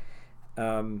Canada.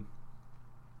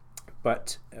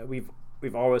 But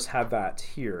we've always had that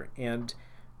here. And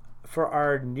for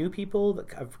our new people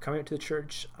that have come out to the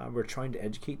church, we're trying to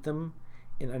educate them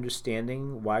in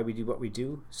understanding why we do what we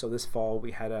do. So this fall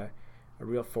we had a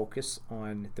real focus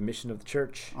on the mission of the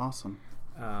church. Awesome.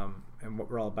 And what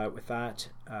we're all about with that.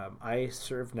 I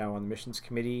serve now on the missions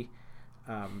committee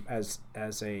as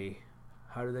a,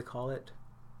 how do they call it?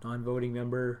 Non-voting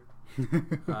member,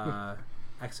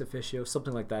 ex officio,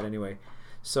 something like that anyway.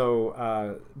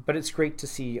 So, but it's great to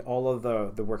see all of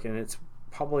the work, and it's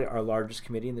probably our largest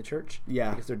committee in the church.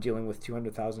 Yeah. Because they're dealing with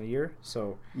 $200,000 a year.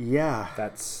 So yeah,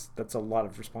 that's a lot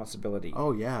of responsibility.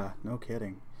 oh yeah, no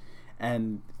kidding.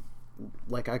 And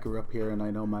like I grew up here, and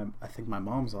I know I think my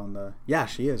mom's on the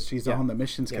she's on the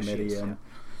missions committee, and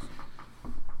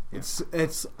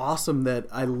it's awesome that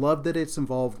I love that it's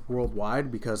involved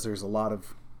worldwide, because there's a lot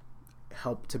of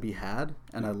help to be had,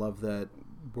 and I love that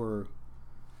we're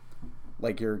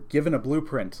like you're given a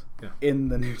blueprint in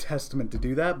the New Testament to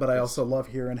do that, but I also love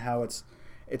hearing how it's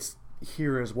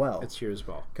here as well. It's here as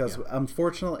well. Because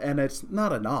unfortunately, and it's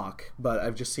not a knock, but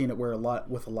I've just seen it with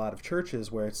a lot of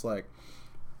churches where it's like,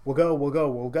 we'll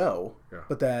go. Yeah.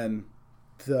 But then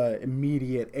the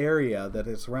immediate area that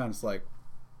it's around is like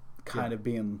kind of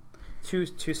being... Two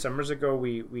summers ago,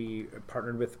 we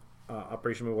partnered with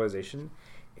Operation Mobilization,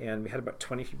 and we had about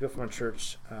 20 people from our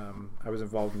church. I was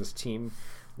involved in this team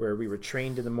where we were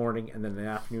trained in the morning, and then in the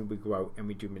afternoon we go out and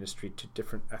we do ministry to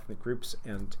different ethnic groups,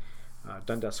 and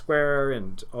Dundas Square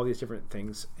and all these different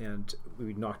things, and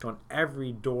we knocked on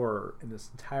every door in this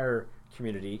entire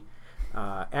community,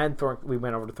 and we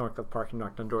went over to Thorncliffe Park and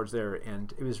knocked on doors there,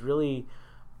 and it was really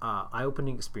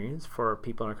eye-opening experience for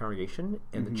people in our congregation,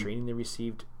 and the training they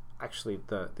received. Actually,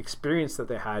 the experience that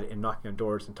they had in knocking on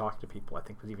doors and talking to people, I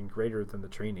think, was even greater than the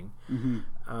training.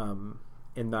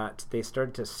 In that they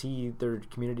started to see their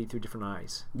community through different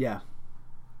eyes. Yeah.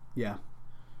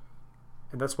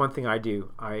 And that's one thing I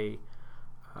do. I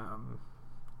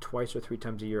twice or three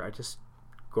times a year, I just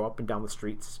go up and down the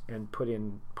streets and put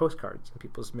in postcards in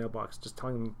people's mailbox, just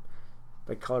telling them,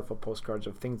 like, colorful postcards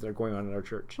of things that are going on in our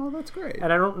church. Oh, that's great.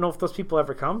 And I don't know if those people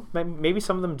ever come. Maybe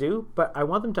some of them do, but I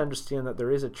want them to understand that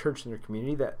there is a church in their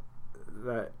community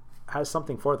that has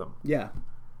something for them. Yeah.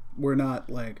 We're not,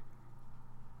 like,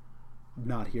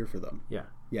 not here for them. Yeah.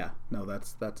 No,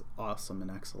 that's awesome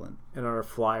and excellent. And our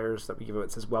flyers that we give out,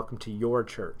 it says, "Welcome to your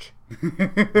church,"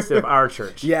 instead of our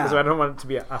church. Yeah. Because I don't want it to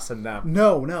be us and them.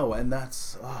 No, and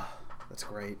that's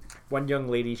great. One young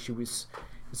lady, it's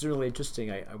really interesting.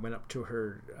 I went up to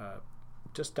her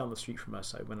just down the street from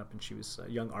us. I went up, and she was a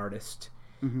young artist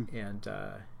and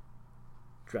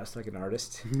dressed like an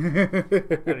artist. I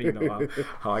don't even know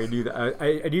how I knew that.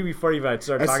 I knew before even I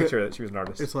started talking to her that she was an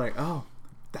artist. It's like, oh,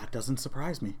 that doesn't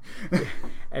surprise me.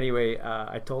 Anyway,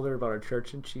 I told her about our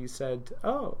church, and she said,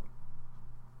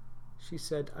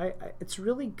 it's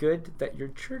really good that your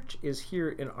church is here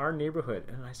in our neighborhood.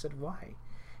 And I said, why?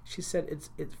 She said,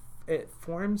 it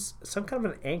forms some kind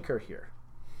of an anchor here.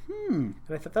 And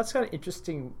I thought that's kind of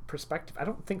interesting perspective. I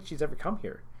don't think she's ever come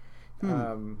here.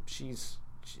 In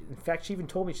fact, she even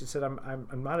told me, she said,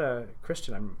 I'm not a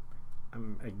Christian.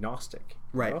 I'm agnostic.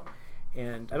 Right. You know?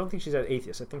 And I don't think she's an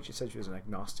atheist. I think she said she was an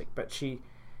agnostic.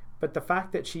 But the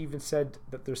fact that she even said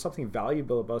that there's something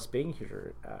valuable about us being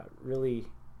here really,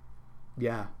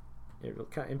 it really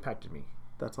kind of impacted me.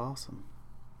 That's awesome.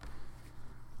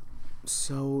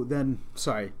 So then,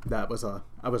 sorry, I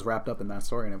was wrapped up in that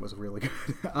story, and it was really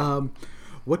good.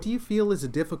 What do you feel is a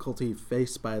difficulty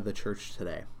faced by the church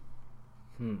today?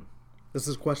 This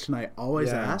is a question I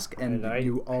always ask, and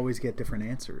you always get different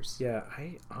answers. Yeah,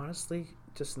 I honestly,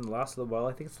 just in the last little while,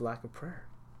 I think it's the lack of prayer.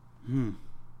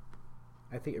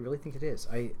 I really think it is.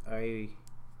 And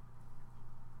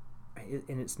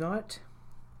it's not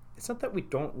that we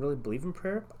don't really believe in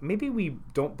prayer. Maybe we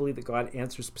don't believe that God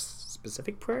answers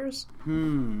specific prayers.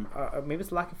 Maybe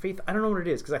it's lack of faith. I don't know what it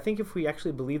is, because I think if we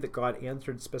actually believe that God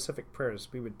answered specific prayers,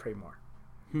 we would pray more.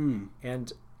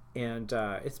 And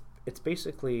it's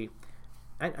basically,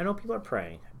 I know people are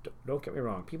praying. Don't get me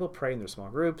wrong. People pray in their small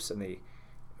groups, and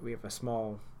we have a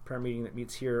small prayer meeting that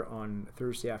meets here on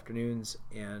Thursday afternoons,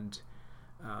 and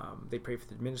they pray for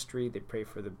the ministry, they pray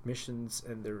for the missions,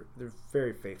 and they're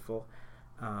very faithful.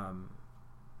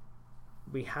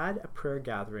 We had a prayer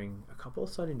gathering a couple of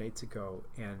Sunday nights ago,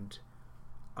 and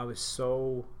I was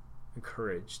so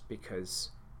encouraged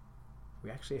because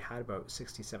we actually had about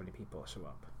 60-70 people show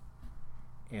up,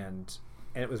 and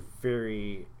it was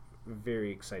very,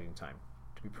 very exciting time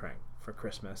to be praying for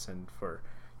Christmas and for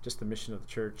just the mission of the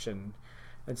church, and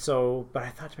so, but I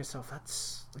thought to myself,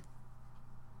 that's like,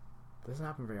 doesn't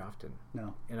happen very often.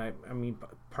 No. And I mean,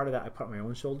 part of that I put on my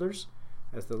own shoulders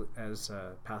as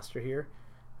a pastor here,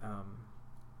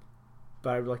 but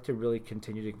I would like to really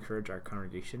continue to encourage our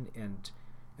congregation and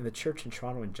the church in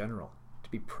Toronto in general to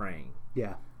be praying.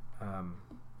 Yeah.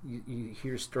 You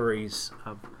hear stories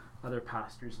of other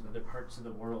pastors in other parts of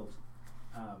the world,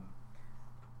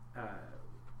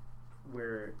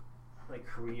 where, like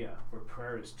Korea, where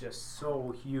prayer is just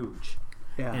so huge,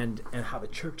 and how the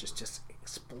church has just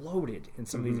exploded in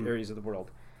some of these areas of the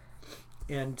world,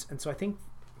 and so I think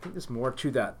think there's more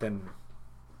to that than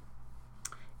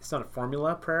it's not a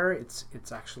formula prayer. It's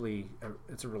actually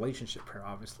it's a relationship prayer,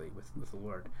 obviously, with the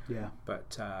Lord. Yeah.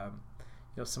 But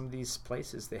some of these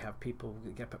places, they have people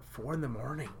who get up at 4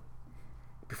 a.m.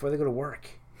 before they go to work,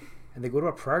 and they go to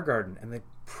a prayer garden and they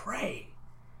pray.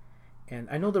 And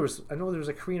I know there was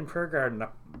a Korean prayer garden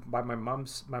up by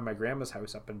my grandma's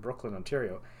house up in Brooklyn,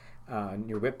 Ontario,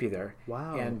 near Whitby there.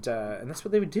 Wow. And that's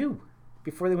what they would do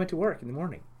before they went to work in the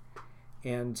morning.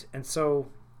 And so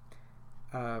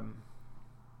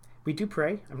we do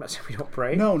pray. I'm not saying we don't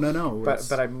pray. No.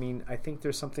 But I mean, I think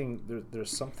there's something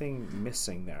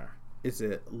missing there. Is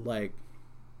it like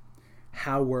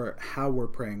how we're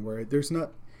praying? Where it's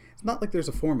not like there's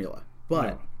a formula,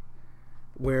 but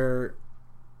where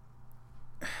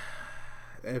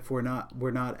if we're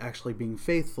not actually being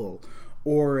faithful,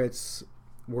 or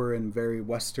we're in very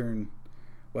westernized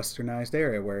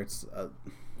area where it's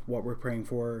what we're praying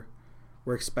for,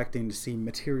 we're expecting to see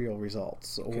material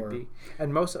results. Could be.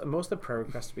 And most of the prayer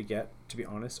requests we get, to be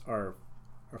honest, are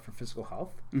for physical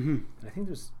health. Mm-hmm. And I think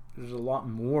there's a lot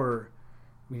more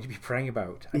we need to be praying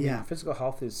about. I mean, physical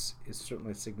health is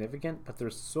certainly significant, but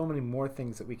there's so many more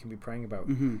things that we can be praying about.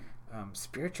 Mm-hmm.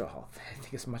 Spiritual health, I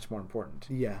think, is much more important.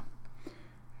 Yeah.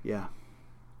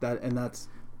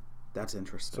 That's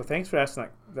interesting. So thanks for asking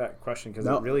that question, because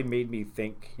it really made me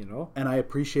think, And I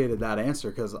appreciated that answer,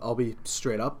 because I'll be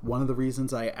straight up. One of the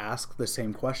reasons I ask the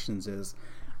same questions is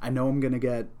I know I'm going to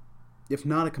get, if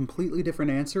not a completely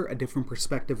different answer, a different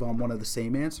perspective on one of the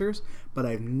same answers, but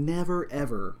I've never,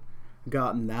 ever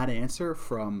gotten that answer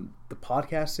from the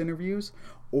podcast interviews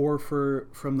or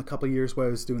from the couple of years where I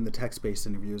was doing the text-based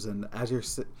interviews. And as you're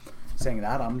saying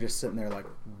that, I'm just sitting there like,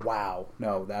 wow,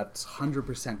 no, that's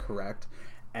 100% correct.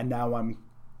 And now I'm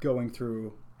going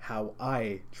through how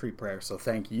I treat prayer. So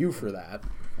thank you for that.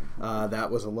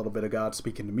 That was a little bit of God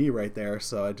speaking to me right there.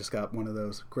 So I just got one of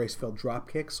those grace-filled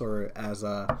drop kicks, or as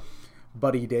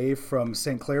Buddy Dave from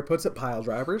St. Clair puts it, pile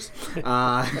drivers.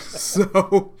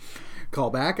 So call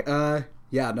back.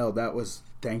 That was,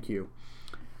 thank you.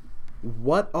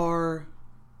 What are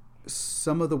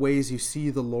some of the ways you see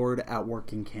the Lord at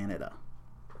work in Canada?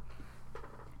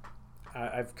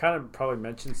 I've kind of probably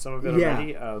mentioned some of it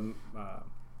already.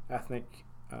 Ethnic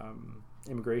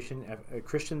immigration,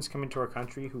 Christians coming to our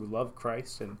country who love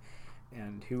Christ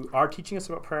and who are teaching us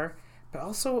about prayer. But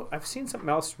also, I've seen something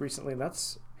else recently, and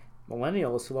that's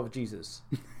millennials who love Jesus.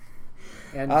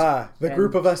 And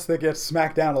group of us that gets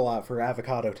smacked down a lot for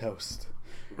avocado toast.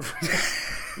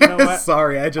 You know what?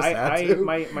 Sorry, I had to.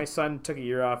 My son took a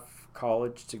year off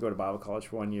college to go to Bible college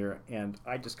for 1 year, and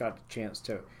I just got a chance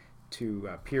to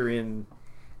peer in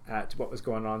at what was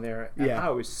going on there. And I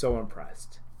was so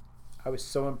impressed. I was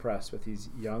so impressed with this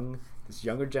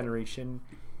younger generation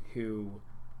who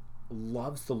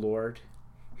loves the Lord,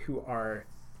 who are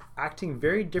acting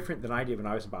very different than I did when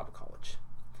I was in Bible college.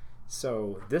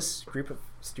 So this group of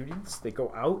students, they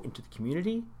go out into the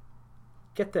community.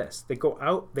 Get this. They go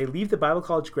out, they leave the Bible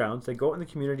college grounds, they go out in the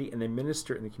community, and they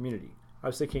minister in the community. I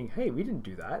was thinking, hey, we didn't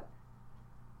do that.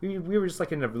 We were just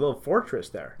like in a little fortress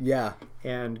there. Yeah.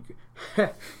 And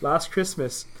last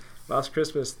Christmas, they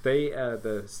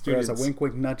the students. There's a wink,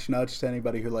 wink, nudge, nudge to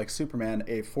anybody who likes Superman.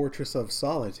 A fortress of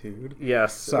solitude.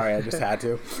 Yes. Sorry, I just had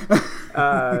to.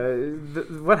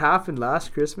 What happened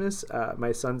last Christmas?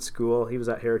 My son's school. He was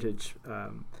at Heritage.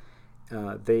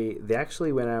 They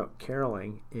actually went out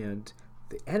caroling, and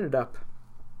they ended up.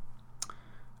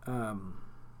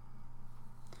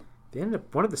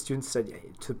 One of the students said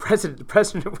to the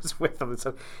president was with them and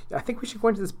said, I think we should go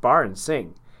into this bar and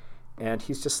sing. And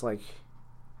he's just like,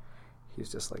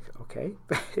 okay,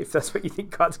 if that's what you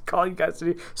think God's calling you guys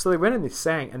to do. So they went and they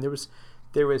sang, and there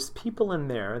was people in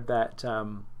there that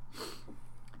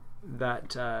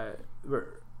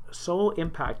were so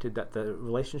impacted that the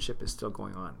relationship is still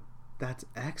going on. That's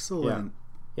excellent.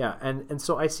 Yeah. And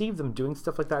so I see them doing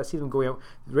stuff like that. I see them going out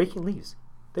raking leaves.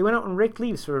 They went out and raked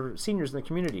leaves for seniors in the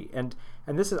community, and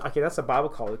this is that's a Bible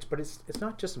college, but it's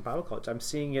not just a Bible college. I'm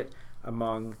seeing it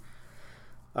among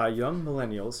young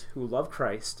millennials who love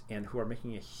Christ and who are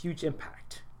making a huge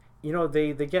impact.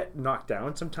 They get knocked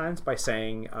down sometimes by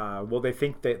saying, well, they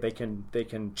think that they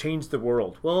can change the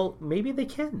world. Well, maybe they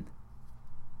can.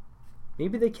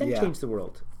 Maybe they can change the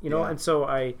world. And so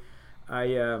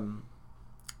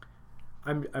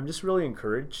I'm just really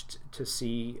encouraged to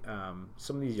see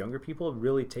some of these younger people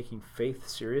really taking faith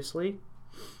seriously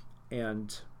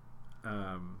and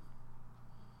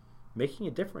making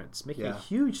a difference, making a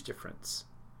huge difference.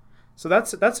 So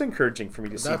that's encouraging for me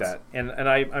to see that. And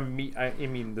I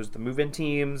mean, there's the move-in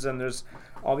teams, and there's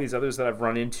all these others that I've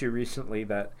run into recently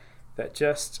that that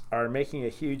just are making a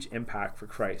huge impact for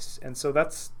Christ. And so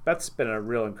that's been a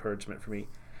real encouragement for me.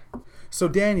 So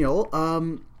Daniel,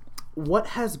 what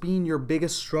has been your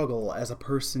biggest struggle as a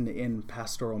person in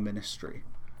pastoral ministry?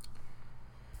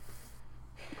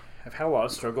 I've had a lot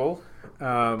of struggle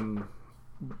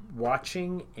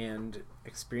watching and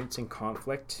experiencing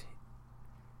conflict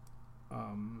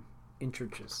in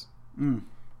churches.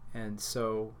 And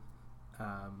so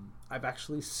I've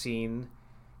actually seen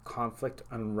conflict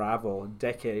unravel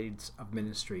decades of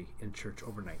ministry in church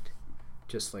overnight,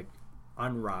 just like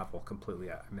unravel completely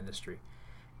a ministry.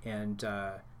 And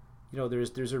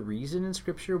there's a reason in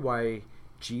Scripture why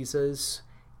Jesus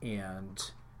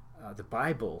and the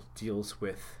Bible deals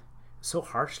with so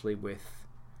harshly with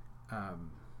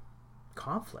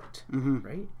conflict,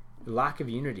 right? The lack of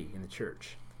unity in the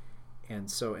church. And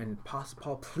so, and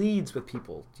Paul pleads with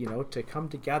people, to come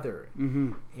together.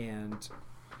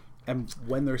 And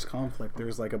when there's conflict,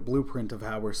 there's like a blueprint of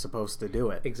how we're supposed to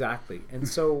do it. Exactly. And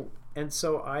so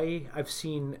I've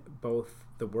seen both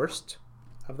the worst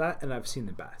of that, and I've seen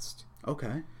the best.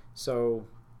 Okay. So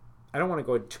I don't want to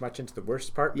go too much into the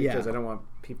worst part because I don't want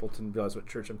people to realize what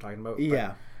church I'm talking about.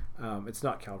 But, it's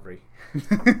not Calvary.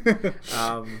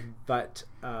 But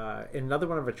in another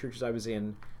one of our churches I was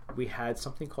in, we had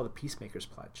something called the Peacemaker's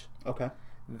Pledge. Okay.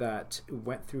 That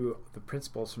went through the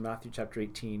principles from Matthew chapter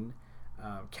 18.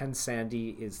 Ken Sande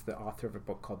is the author of a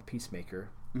book called The Peacemaker,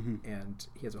 and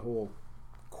he has a whole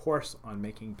course on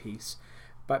making peace.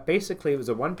 But basically, it was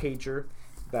a one-pager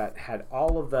that had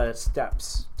all of the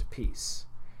steps to peace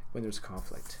when there's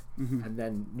conflict. And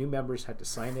then new members had to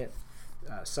sign it.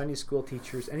 Sunday school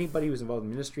teachers, anybody who was involved in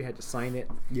ministry had to sign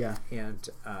it. Yeah. And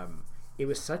it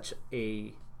was such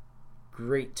a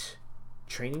great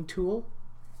training tool.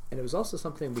 And it was also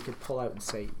something we could pull out and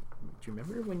say, do you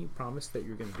remember when you promised that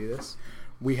you were going to do this?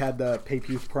 We had the Pape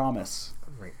Youth Promise,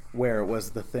 right, where it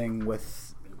was the thing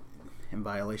with, in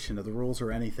violation of the rules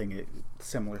or anything,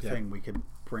 similar thing, we could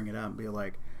bring it up and be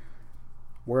like,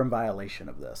 we're in violation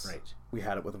of this. Right. We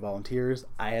had it with the volunteers.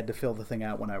 I had to fill the thing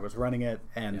out when I was running it,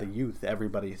 and the youth,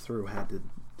 everybody through had to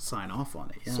sign off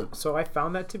on it. Yeah. So I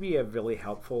found that to be a really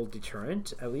helpful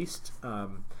deterrent, at least.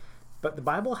 But the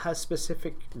Bible has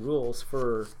specific rules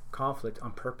for conflict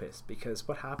on purpose, because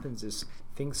what happens is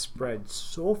things spread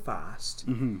so fast,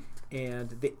 and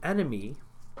the enemy,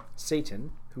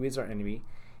 Satan, who is our enemy,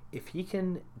 if he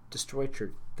can destroy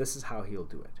church, this is how he'll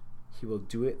do it. He will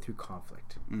do it through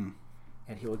conflict.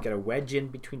 And he will get a wedge in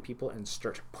between people and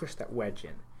start to push that wedge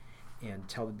in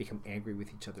until they become angry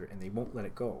with each other and they won't let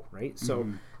it go, right?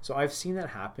 So I've seen that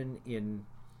happen in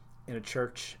a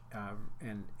church,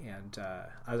 and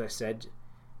as I said,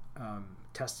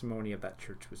 testimony of that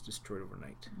church was destroyed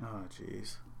overnight. Oh,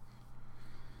 jeez.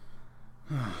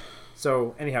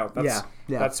 So anyhow,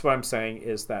 that's what I'm saying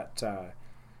is that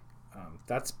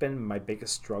that's been my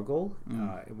biggest struggle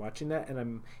in watching that, and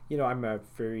I'm a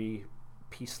very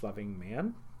peace-loving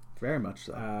man. Very much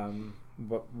so.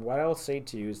 What I'll say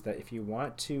to you is that if you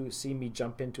want to see me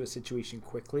jump into a situation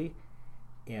quickly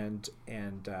and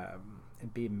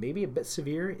be maybe a bit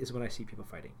severe, is when I see people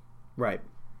fighting. Right.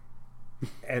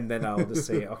 And then I'll just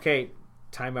say, okay,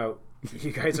 time out.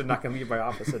 You guys are not going to leave my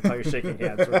office until you're shaking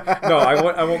hands. No,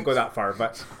 I won't go that far.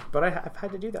 But I've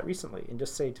had to do that recently and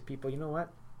just say to people, you know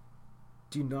what?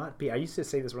 Do not be. I used to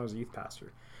say this when I was a youth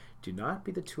pastor. Do not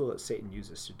be the tool that Satan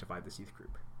uses to divide this youth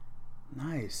group.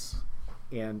 Nice.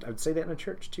 And I would say that in a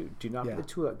church too. Do not be the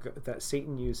tool that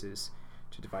Satan uses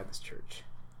to divide this church.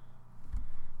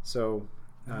 So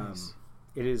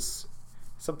it is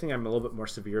something I'm a little bit more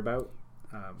severe about.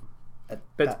 But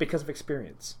it's because of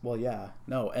experience. Well, yeah.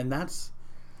 No, and that's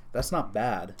not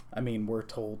bad. I mean, we're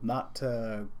told not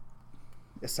to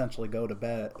essentially go to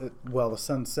bed. Let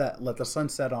the sun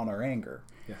set on our anger.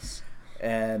 Yes.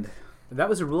 And that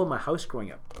was a rule in my house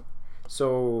growing up.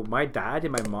 So my dad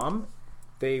and my mom,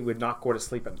 they would not go to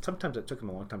sleep. And sometimes it took them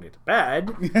a long time to get to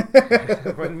bed.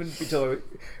 It wouldn't be till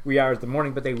wee hours of the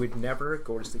morning, but they would never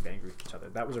go to sleep angry with each other.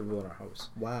 That was a rule in our house.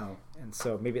 Wow. And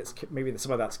so maybe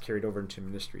some of that's carried over into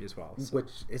ministry as well. So.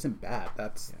 Which isn't bad.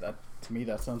 That to me,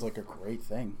 that sounds like a great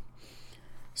thing.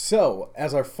 So,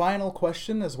 as our final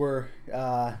question, as we're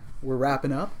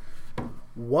wrapping up,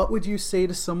 what would you say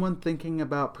to someone thinking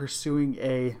about pursuing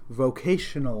a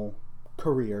vocational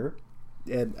career?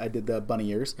 And I did the bunny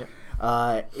ears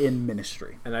in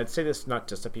ministry. And I'd say this not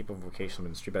just to people in vocational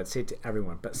ministry, but I'd say it to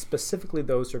everyone, but specifically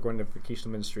those who are going to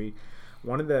vocational ministry.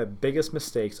 One of the biggest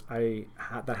mistakes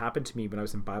that happened to me when I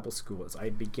was in Bible school is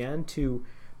I began to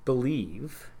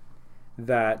believe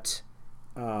that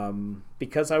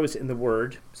because I was in the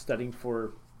Word, studying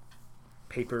for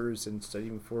papers and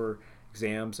studying for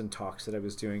exams and talks that I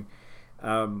was doing,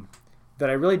 that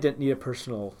I really didn't need a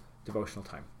personal devotional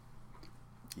time.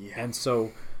 Yeah. And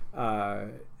so I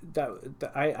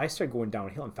started going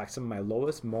downhill. In fact, some of my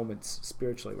lowest moments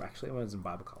spiritually were actually when I was in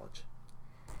Bible college,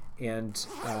 and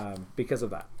because of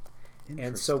that.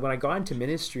 And so when I got into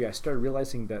ministry, I started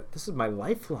realizing that this is my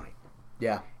lifeline.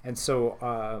 Yeah. And so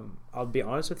I'll be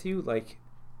honest with you, like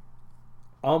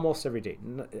almost every day,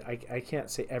 I can't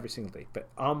say every single day, but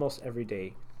almost every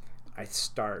day, I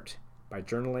start by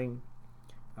journaling,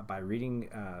 by reading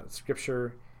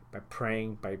scripture, by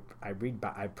praying, I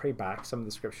pray back some of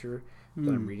the scripture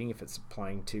that I'm reading if it's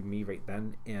applying to me right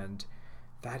then, and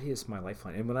that is my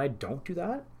lifeline. And when I don't do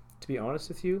that, to be honest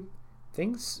with you,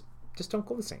 things just don't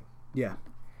go the same. Yeah.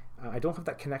 I don't have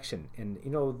that connection. And,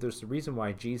 you know, there's a reason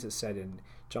why Jesus said in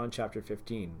John chapter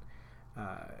 15,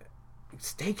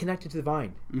 stay connected to the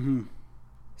vine. Mm-hmm.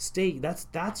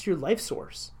 That's your life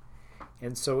source.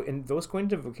 And so in those going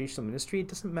to vocational ministry, it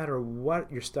doesn't matter what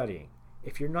you're studying.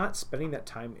 If you're not spending that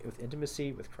time with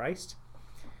intimacy with Christ,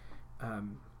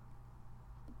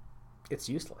 it's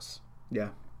useless. Yeah.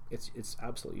 It's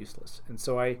absolutely useless. And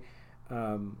so I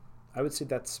would say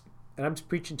that's, and I'm just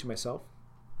preaching to myself,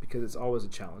 because it's always a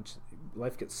challenge.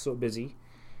 Life gets so busy,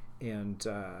 and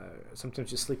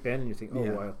sometimes you sleep in and you think,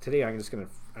 well, today I'm just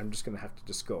gonna have to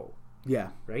just go. Yeah.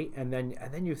 Right. And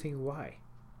then you think, why?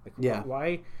 Like,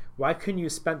 why couldn't you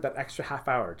spend that extra half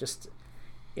hour just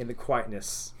in the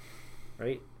quietness,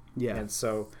 right? Yeah. And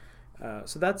so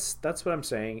that's what I'm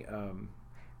saying.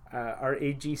 Our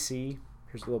AGC.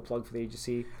 Here's a little plug for the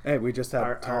AGC. Hey, we just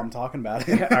had Tom talking about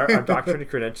it. our Doctrine and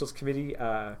Credentials Committee.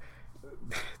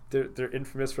 They're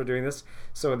infamous for doing this.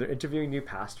 So when they're interviewing new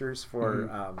pastors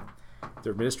for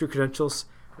their ministry credentials,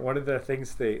 one of the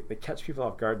things they catch people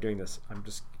off guard doing this. I'm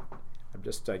just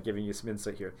giving you some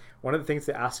insight here. One of the things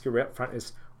they ask you right up front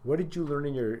is, "What did you learn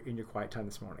in your quiet time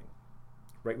this morning?"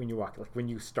 Right when you walk, like when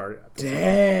you started.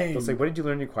 Dang. They'll say, "What did you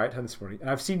learn in your quiet time this morning?" And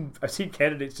I've seen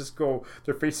candidates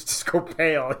their faces just go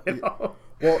pale. You know?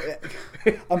 Well,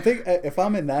 I'm thinking, if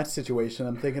I'm in that situation,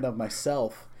 I'm thinking of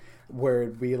myself, where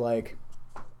it'd be like,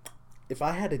 if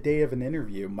I had a day of an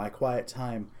interview, my quiet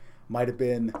time might have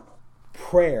been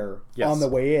prayer on the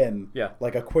way in,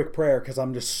 like a quick prayer, because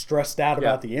I'm just stressed out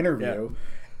about the interview.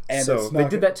 And so they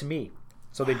did that to me.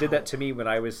 So they did that to me when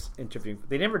I was interviewing.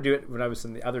 They never do it when I was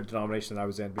in the other denomination I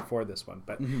was in before this one,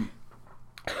 but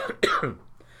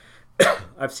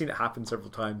I've seen it happen several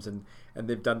times, and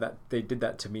they've done that. They did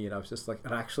that to me, and I was just like,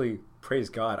 and actually, praise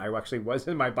God, I actually was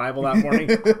in my Bible that morning,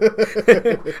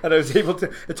 and I was able to.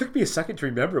 It took me a second to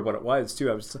remember what it was too.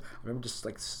 I remember just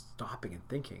like stopping and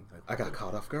thinking. Like, I got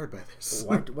caught off guard by this.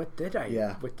 What did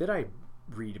I? What did I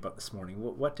read about this morning?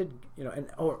 What did you know? And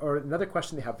or another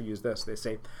question they have for you is this: they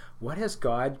say, "What has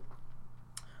God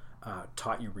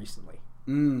taught you recently?"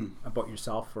 About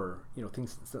yourself, or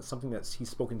things, something that he's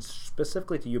spoken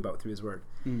specifically to you about through his word.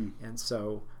 And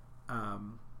so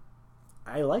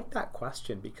I like that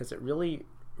question, because it really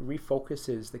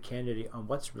refocuses the candidate on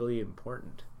what's really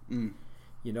important.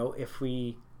 If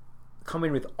we come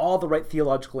in with all the right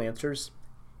theological answers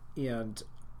and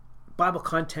Bible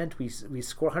content, we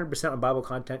score 100% on Bible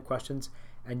content questions,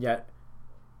 and yet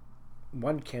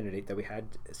one candidate that we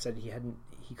had said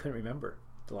he couldn't remember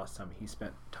the last time he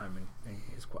spent time in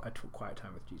his quiet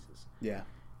time with Jesus. Yeah.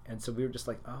 And so we were just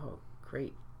like, oh,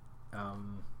 great.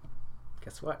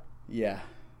 Guess what? Yeah.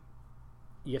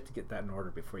 You have to get that in order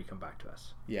before you come back to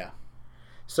us. Yeah.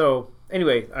 So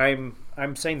anyway,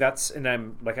 I'm saying that's, and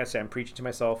I'm, like I said, I'm preaching to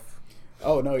myself.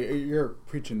 Oh no, you're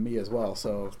preaching to me as well.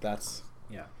 So that's.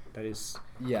 Yeah, that is.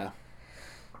 Yeah.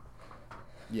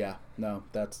 Yeah. No,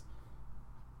 that's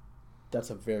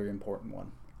a very important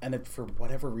one. And for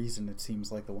whatever reason, it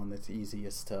seems like the one that's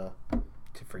easiest to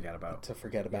forget about.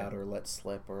 Or let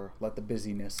slip, or let the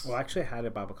busyness. Well, actually, I had a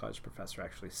Bible college professor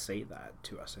actually say that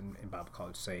to us in Bible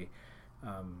college. Say,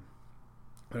 when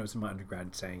I was in my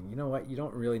undergrad, saying, you know what, you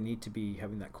don't really need to be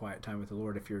having that quiet time with the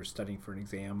Lord if you're studying for an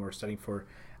exam or studying for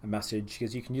a message,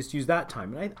 because you can just use that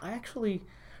time. And I actually,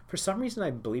 for some reason,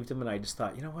 I believed him, and I just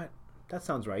thought, you know what, that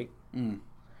sounds right.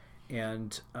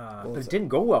 And but it didn't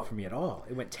go well for me at all.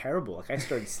 It went terrible. Like, I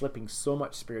started slipping so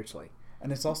much spiritually.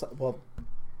 And it's also,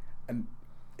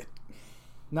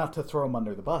 not to throw him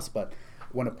under the bus, but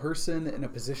when a person in a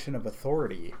position of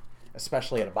authority,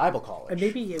 especially at a Bible college, and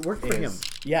maybe it worked for him.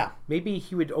 Yeah, maybe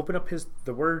he would open up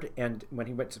the Word, and when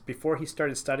he before he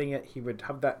started studying it, he would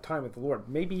have that time with the Lord.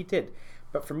 Maybe he did.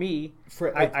 But for me,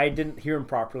 I didn't hear him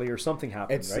properly, or something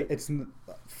happened.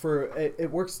 It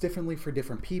works differently for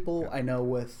different people. Yeah. I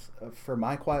know for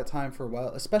my quiet time for a while,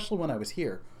 especially when I was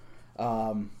here,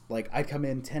 Like I'd come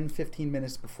in 10, 15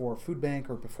 minutes before food bank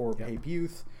or before Babe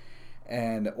Youth,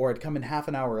 or I'd come in half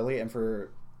an hour early, and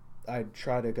I'd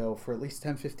try to go for at least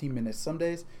 10, 15 minutes. Some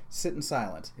days, sit in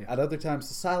silence. At other times,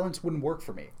 the silence wouldn't work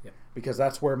for me because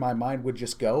that's where my mind would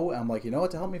just go. And I'm like, you know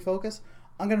what, to help me focus,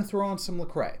 I'm going to throw on some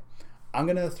Lecrae. I'm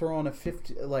going to throw on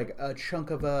a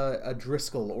chunk of a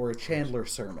Driscoll or a Chandler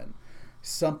sermon.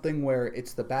 Something where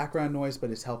it's the background noise, but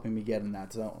it's helping me get in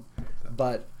that zone.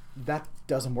 But that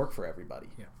doesn't work for everybody.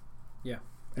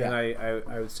 And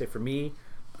I would say for me,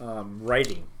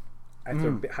 writing. I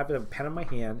have to have a pen in my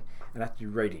hand and I have to be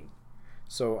writing.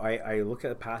 So I look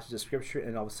at a passage of scripture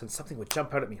and all of a sudden something would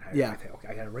jump out at me. And I think, okay,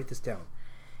 I got to write this down.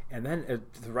 And then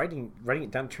the writing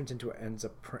it down ends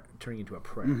up turning into a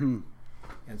prayer.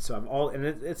 And so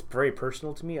it's very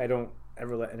personal to me. I don't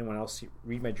ever let anyone else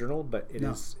read my journal, but it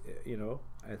is,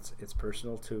 it's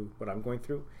personal to what I'm going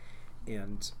through.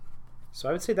 And so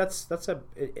I would say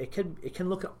it can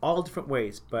look at all different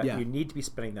ways, but you need to be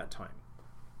spending that time.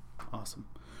 Awesome.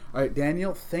 All right,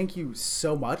 Daniel, thank you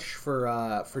so much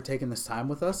for taking this time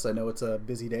with us. I know it's a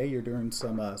busy day. You're doing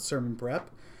some sermon prep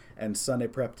and Sunday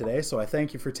prep today, so I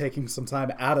thank you for taking some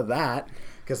time out of that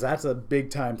because that's a big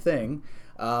time thing.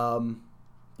 And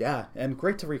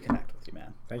great to reconnect with you,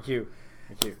 man. Thank you.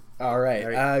 All right.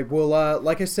 I will,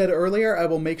 like I said earlier, I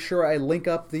will make sure I link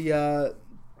up the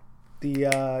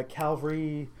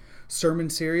Calvary sermon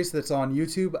series that's on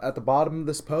YouTube at the bottom of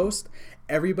this post.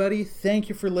 Everybody, thank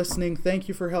you for listening. Thank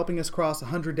you for helping us cross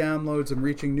 100 downloads and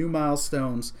reaching new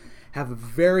milestones. Have a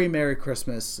very Merry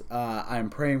Christmas. I'm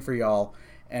praying for y'all.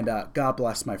 And God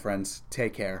bless, my friends.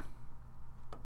 Take care.